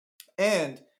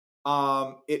 And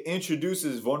it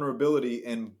introduces vulnerability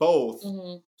in both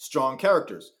strong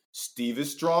characters. Steve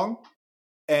is strong,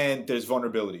 and there's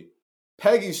vulnerability.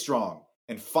 Peggy's strong,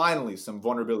 and finally some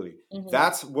vulnerability.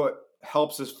 That's what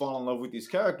helps us fall in love with these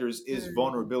characters is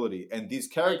vulnerability, and these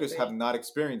characters have not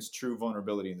experienced true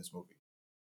vulnerability in this movie.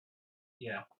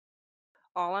 Yeah.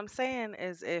 All I'm saying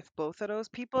is if both of those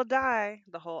people die,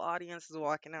 the whole audience is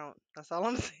walking out. That's all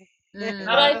I'm saying. But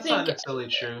I That's think not necessarily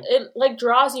true. it like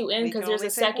draws you in We because can there's only a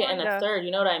take second one and a death. third.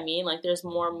 You know what I mean? Like there's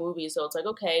more movies, so it's like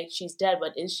okay, she's dead,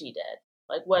 but is she dead?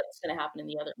 Like what's gonna happen in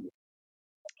the other movie?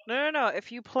 No.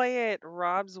 If you play it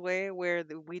Rob's way, where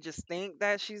we just think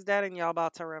that she's dead and y'all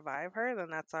about to revive her, then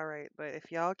that's all right. But if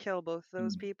y'all kill both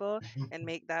those people and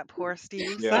make that poor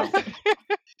Steve suffer,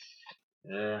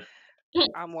 Yeah.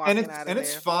 I'm walking out of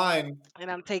it's there. fine. And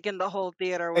I'm taking the whole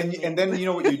theater with me. And then you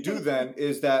know what you do then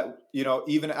is that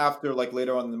even after like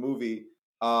later on in the movie,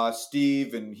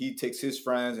 Steve and he takes his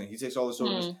friends and he takes all the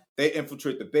soldiers. They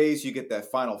infiltrate the base. You get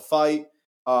that final fight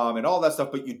and all that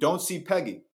stuff, but you don't see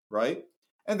Peggy, right?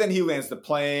 And then he lands the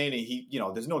plane and he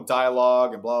there's no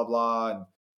dialogue and blah blah and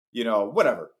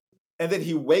whatever. And then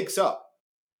he wakes up.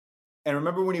 And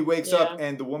remember when he wakes up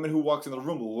and the woman who walks in the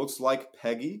room looks like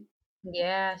Peggy?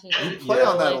 Yeah, you play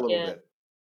on that a little bit.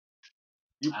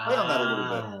 You play on that a little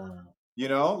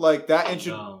bit. Like that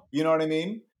you know what I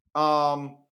mean?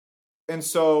 And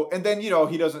then he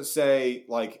doesn't say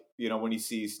like, when he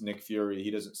sees Nick Fury, he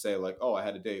doesn't say like, "Oh, I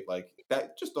had a date." Like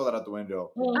that, just throw that out the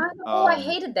window. I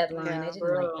hated that line. I didn't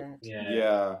like that.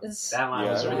 Yeah. That line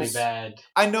was really bad.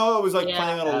 I know it was like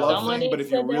playing on a love thing, but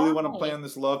if you really want to play die. on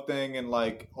this love thing and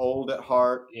like hold at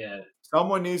heart,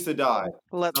 someone needs to die.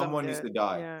 Someone needs to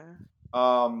die.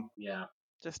 Yeah.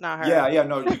 Just not her. Yeah,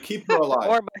 no, you keep her alive.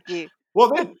 Or Bucky.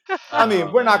 Well, then, I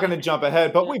mean, we're not going to jump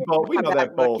ahead, but we know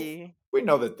that both. Bucky. We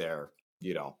know that they're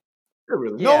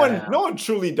really no one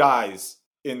truly dies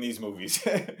in these movies.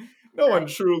 No one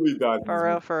truly dies.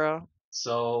 For real.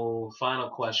 So, final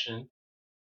question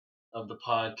of the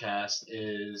podcast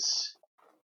is: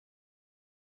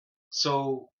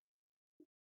 so,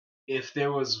 if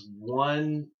there was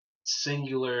one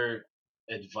singular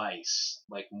advice,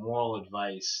 like moral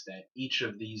advice, that each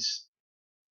of these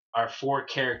are 4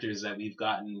 characters that we've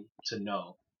gotten to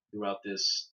know throughout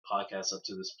this podcast up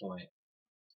to this point,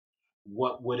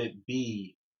 what would it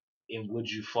be and would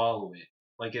you follow it?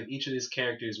 Like if each of these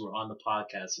characters were on the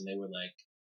podcast and they were like,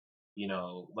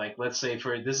 like let's say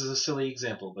this is a silly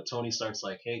example, but Tony Stark's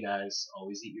like, "Hey guys,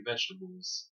 always eat your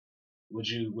vegetables." Would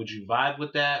you vibe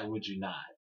with that or would you not?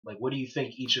 Like what do you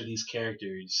think each of these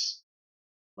characters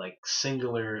like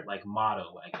singular like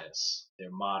motto, I guess.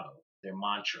 Their motto, their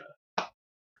mantra.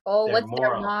 Oh, what's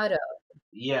their motto?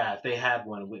 Yeah, if they had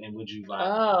one, and would you vibe?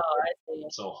 Oh, I see.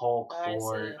 So Hulk,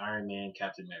 Thor, Iron Man,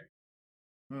 Captain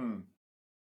America.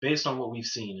 Based on what we've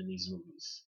seen in these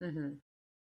movies. Mm-hmm.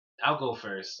 I'll go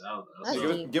first.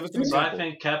 Give us an example.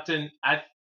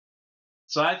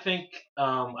 I think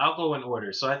I'll go in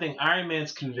order. So I think Iron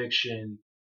Man's conviction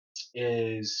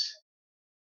is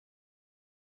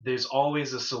there's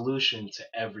always a solution to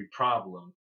every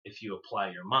problem if you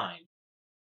apply your mind.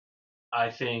 I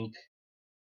think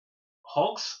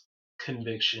Hulk's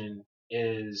conviction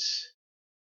is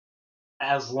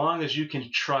as long as you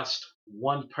can trust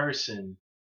one person,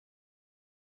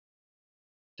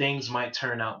 things might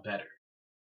turn out better.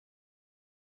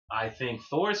 I think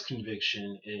Thor's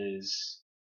conviction is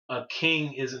a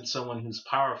king isn't someone who's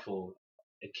powerful,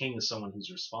 a king is someone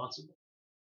who's responsible.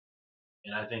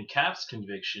 And I think Cap's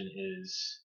conviction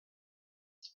is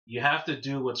you have to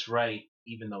do what's right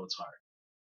even though it's hard.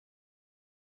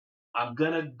 I'm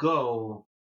gonna go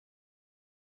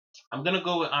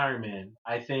with Iron Man.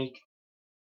 I think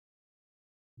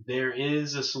there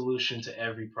is a solution to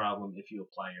every problem if you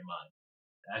apply your mind.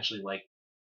 I actually like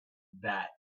that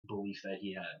belief that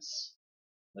he has.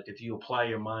 Like if you apply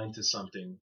your mind to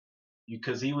something,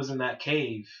 because he was in that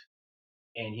cave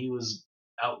and he was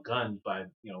outgunned by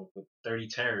with 30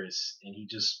 terrorists, and he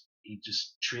just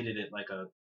treated it like a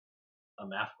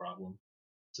math problem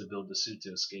to build the suit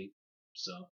to escape.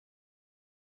 So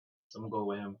I'm gonna go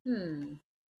with him.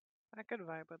 I could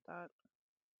vibe with that.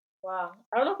 Wow.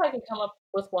 I don't know if I can come up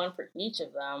with one for each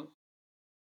of them.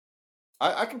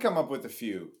 I can come up with a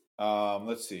few.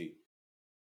 Let's see.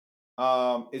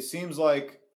 It seems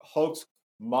like Hulk's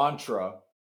mantra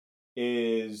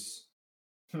is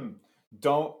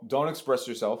don't express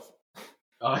yourself.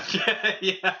 Okay,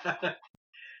 yeah.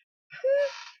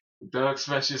 Don't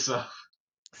express yourself.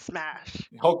 Smash.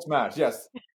 Hulk smash, yes.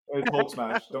 It's Hulk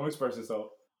smash. Don't express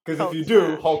yourself. Because if Hulk you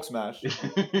do, smash. Hulk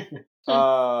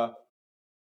smash.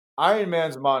 Iron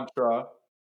Man's mantra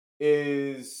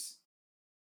is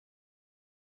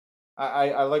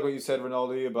I like what you said,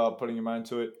 Rinaldi, about putting your mind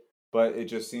to it, but it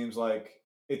just seems like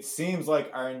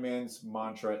Iron Man's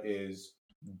mantra is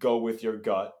go with your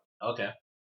gut. Okay.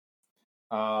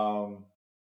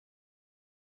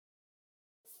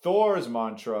 Thor's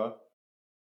mantra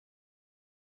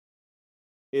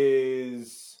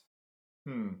is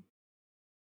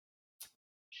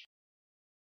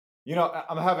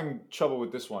I'm having trouble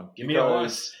with this one. Give me a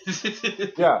horse.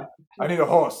 Yeah, I need a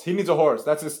horse. He needs a horse.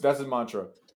 That's his mantra.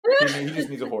 He just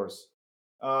needs a horse.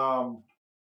 And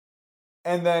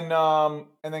then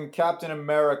Captain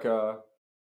America,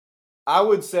 I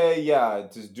would say, yeah,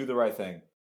 just do the right thing.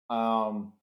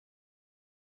 And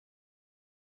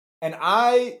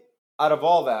out of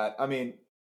all that, I mean,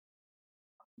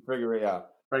 figure it out.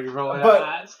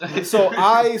 But so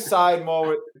I side more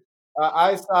with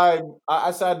I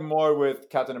side more with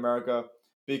Captain America,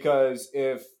 because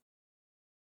if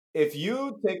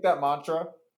you take that mantra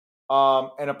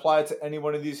and apply it to any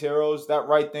one of these heroes, that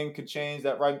right thing could change.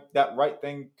 That right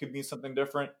thing could mean something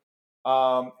different.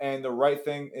 And the right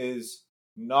thing is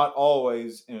not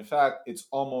always, in fact, it's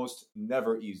almost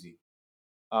never easy.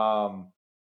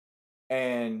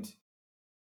 And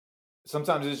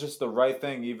sometimes it's just the right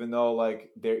thing, even though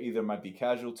like there either might be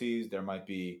casualties, there might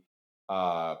be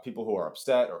people who are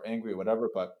upset or angry or whatever,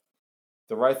 but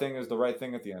the right thing is the right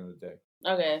thing at the end of the day.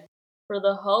 Okay. For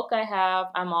the Hulk, I have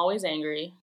I'm always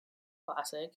angry.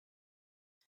 Classic.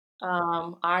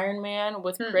 Iron Man,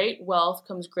 with great wealth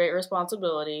comes great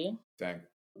responsibility. Dang.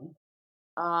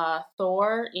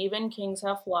 Thor, even kings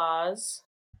have flaws.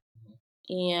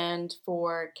 And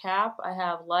for Cap, I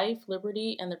have life,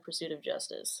 liberty, and the pursuit of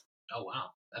justice. Oh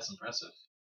wow, that's impressive.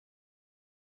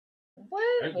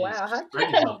 What? Wow, how did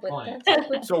you come up with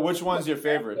that? So which one's your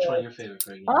favorite? Which one's your favorite,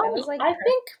 Fergie? I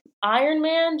think Iron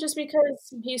Man, just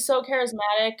because he's so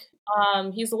charismatic.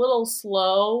 He's a little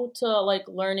slow to like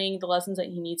learning the lessons that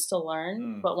he needs to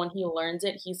learn, but when he learns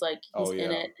it, he's like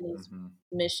in it and he's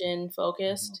mission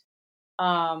focused.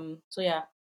 So yeah,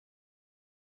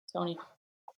 Tony.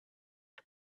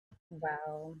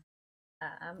 Wow,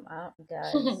 I'm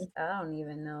guys. I don't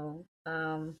even know.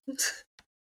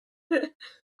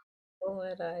 What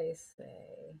would I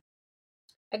say?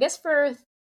 I guess for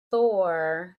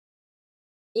Thor,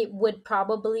 it would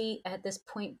probably at this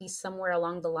point be somewhere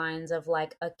along the lines of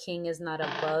like a king is not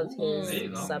above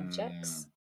his subjects.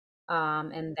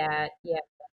 And that,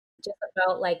 just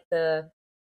about like the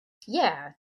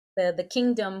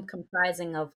kingdom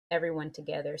comprising of everyone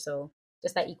together. So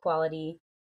just that equality.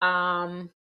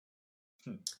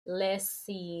 Let's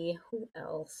see who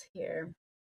else here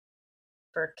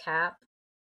for Cap.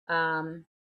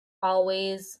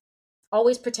 Always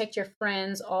protect your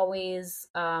friends, always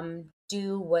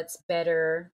do what's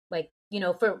better, like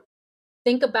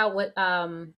think about what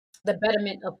the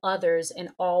betterment of others,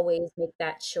 and always make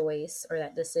that choice or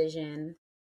that decision.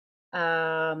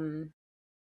 I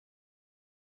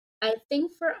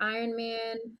think for Iron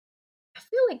Man, I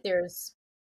feel like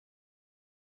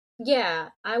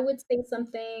I would say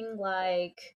something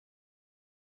like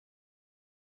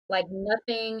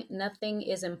nothing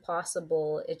is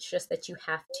impossible. It's just that you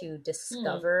have to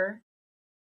discover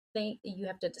think you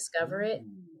have to discover it.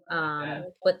 Ooh, I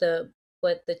like that.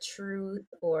 But the truth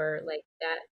or like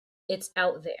that, it's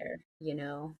out there, you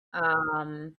know.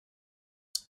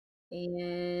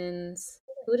 And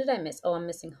who did I miss? Oh, I'm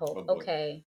missing Oh Hulk. boy.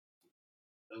 Okay.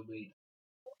 Oh, wait.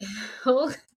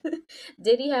 Hulk.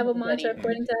 Did he have a mantra Betty.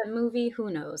 according to that movie? Who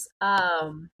knows?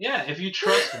 Yeah, if you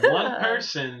trust one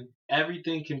person,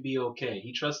 everything can be okay.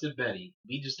 He trusted Betty.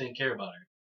 We just didn't care about her.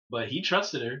 But he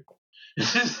trusted her.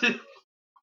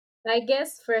 I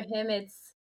guess for him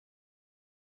it's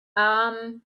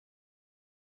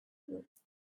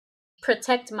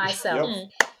protect myself. Yep.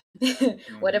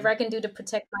 Whatever I can do to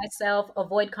protect myself,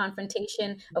 avoid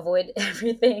confrontation, avoid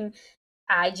everything.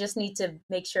 I just need to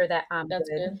make sure that I'm That's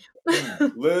good.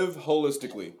 Live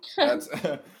holistically. That's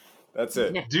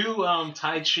it. Do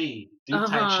Tai Chi. Do Tai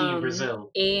Chi in Brazil.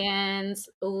 And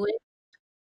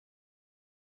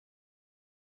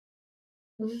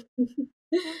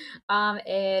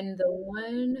and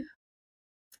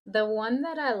the one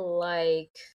that I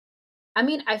like, I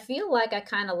mean, I feel like I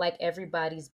kind of like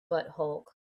everybody's but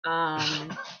Hulk. But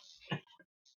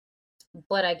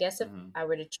I guess if I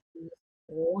were to choose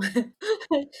one,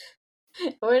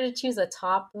 or to choose a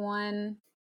top one,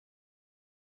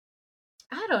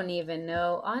 I don't even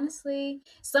know. Honestly,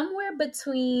 somewhere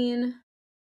between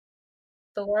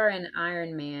Thor and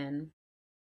Iron Man.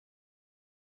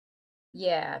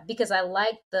 Yeah, because I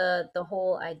like the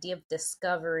whole idea of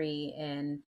discovery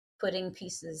and putting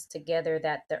pieces together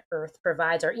that the earth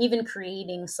provides, or even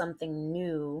creating something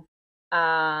new.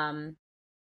 Um,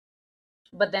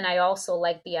 but then I also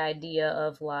like the idea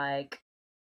of like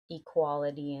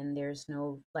equality, and there's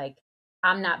no like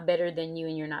I'm not better than you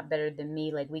and you're not better than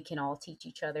me. Like we can all teach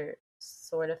each other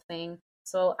sort of thing.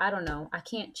 So I don't know. I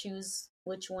can't choose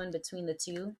which one between the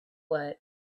two, but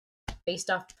based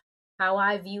off how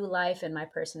I view life and my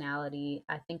personality,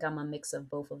 I think I'm a mix of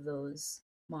both of those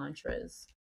mantras.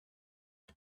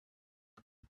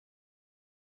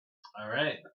 All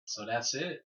right. So that's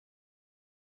it.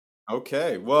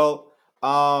 Okay. Well,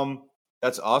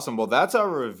 that's awesome. Well, that's our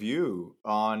review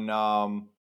on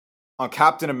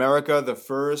Captain America, the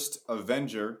First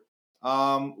Avenger.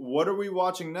 What are we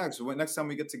watching next? Next time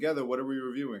we get together, what are we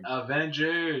reviewing?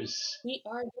 Avengers. We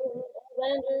are the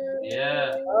Avengers.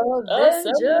 Yeah.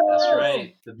 Avengers. That's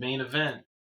right. The main event.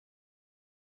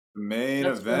 The main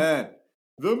That's event.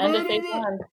 The End main of phase event.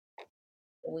 one.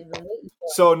 We've been waiting for.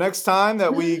 So next time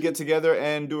that we get together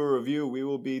and do a review, we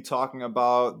will be talking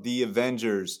about The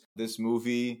Avengers. This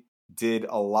movie did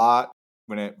a lot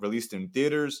when it released in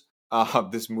theaters.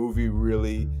 This movie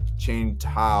really changed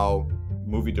how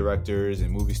movie directors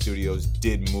and movie studios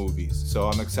did movies. So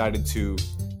I'm excited to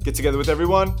get together with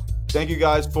everyone. Thank you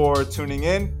guys for tuning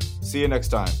in. See you next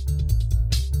time.